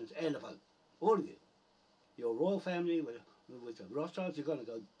corporations and the Pope. All of you. Your royal family with the Rothschilds, you're going to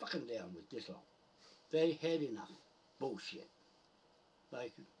go fucking down with this lot. They had enough bullshit.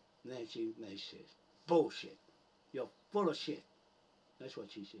 Like Nancy May says. Bullshit. You're full of shit. That's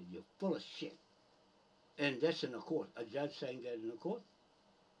what she said. You're full of shit. And that's in the court. A judge saying that in the court.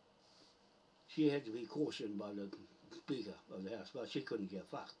 She had to be cautioned by the Speaker of the House. But she couldn't give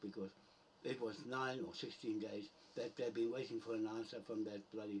a fuck because it was 9 or 16 days that they've been waiting for an answer from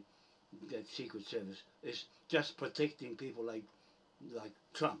that Secret Service. It's just protecting people like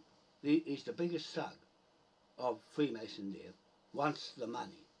Trump. He's the biggest thug of Freemason there wants the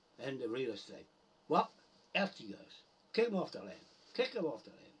money and the real estate. Well, out he goes. Kick him off the land. Kick him off the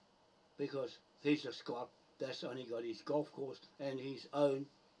land. Because he's a Scot that's only got his golf course and his own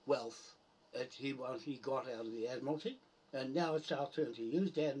wealth that he got out of the Admiralty. And now it's our turn to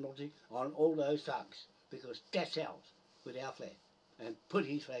use the Admiralty on all those thugs. Because that's ours with our flag. And put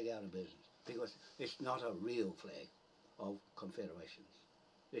his flag out of business. Because it's not a real flag of confederations.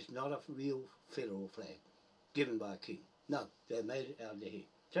 It's not a real federal flag given by a king. No, they made it out of their head.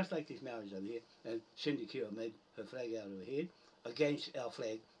 Just like these Maoris over here, and Cindy Kira made her flag out of her head against our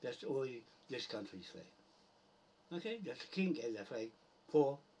flag that's already this country's flag. Okay, that's the king gave that flag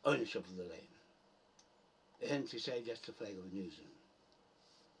for ownership of the land. And to say that's the flag of New Zealand.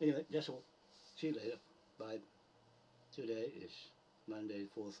 Anyway, that's all. See you later. Bye. Today is Monday,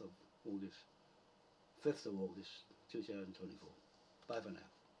 4th of August, 5th of August, 2024. Bye for now.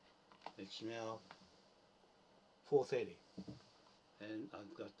 It's now 4:30 and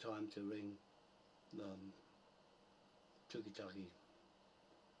I've got time to ring Tukitaki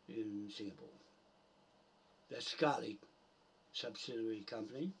in Singapore. That's Scarly subsidiary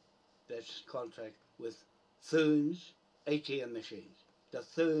company that's contract with Thune's ATM machines. The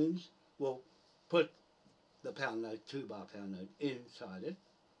Thune's will put the pound note, 2-bar pound note, inside it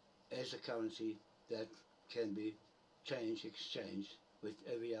as a currency that can be exchanged with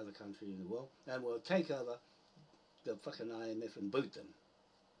every other country in the world, and will take over the fucking IMF and boot them.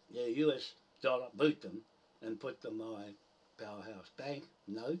 The US dollar, boot them, and put the my powerhouse bank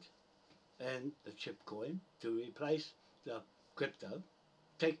note and the chip coin to replace the crypto.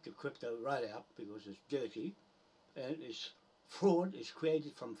 Take the crypto right out because it's dirty and it's fraud. It's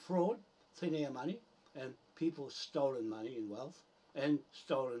created from fraud, thin air money, and people's stolen money and wealth, and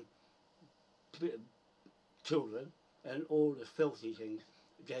stolen children, and all the filthy things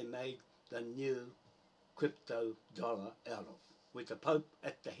they made the new crypto dollar out of, with the Pope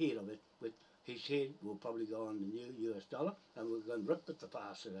at the head of it. With his head will probably go on the new US dollar, and we're going to rip it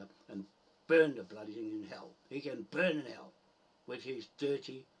apart and burn the bloody thing in hell. He can burn in hell with his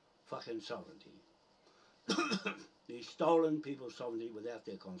dirty fucking sovereignty. He's stolen people's sovereignty without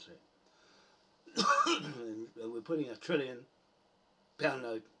their consent. And we're putting £1 trillion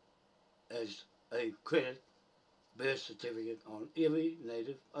note as a credit birth certificate on every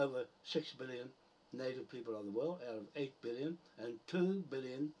native, over 6 billion native people of the world out of 8 billion, and 2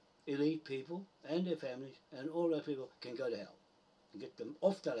 billion elite people and their families, and all those people can go to hell. And get them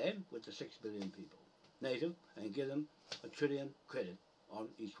off the land with the 6 billion people native, and give them £1 trillion credit on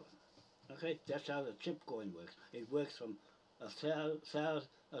each one. Okay, that's how the chip coin works. It works from £1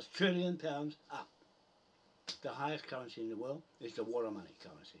 trillion up. The highest currency in the world is the water money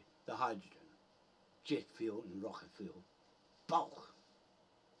currency, the hydrogen, jet fuel and rocket fuel, bulk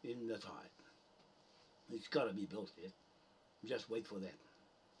in the tide. It's got to be built there. Just wait for that.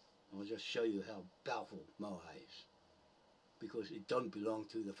 I'll just show you how powerful Moa is. Because it don't belong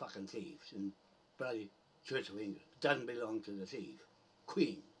to the fucking thieves in bloody Church of England. It doesn't belong to the thief,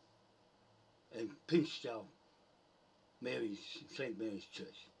 Queen, and pinched out St. Mary's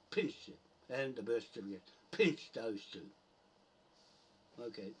Church. Pinched it. And the birth certificate. Pinched those two.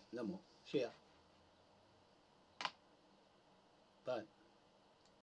 Okay, no more. See ya. Bye.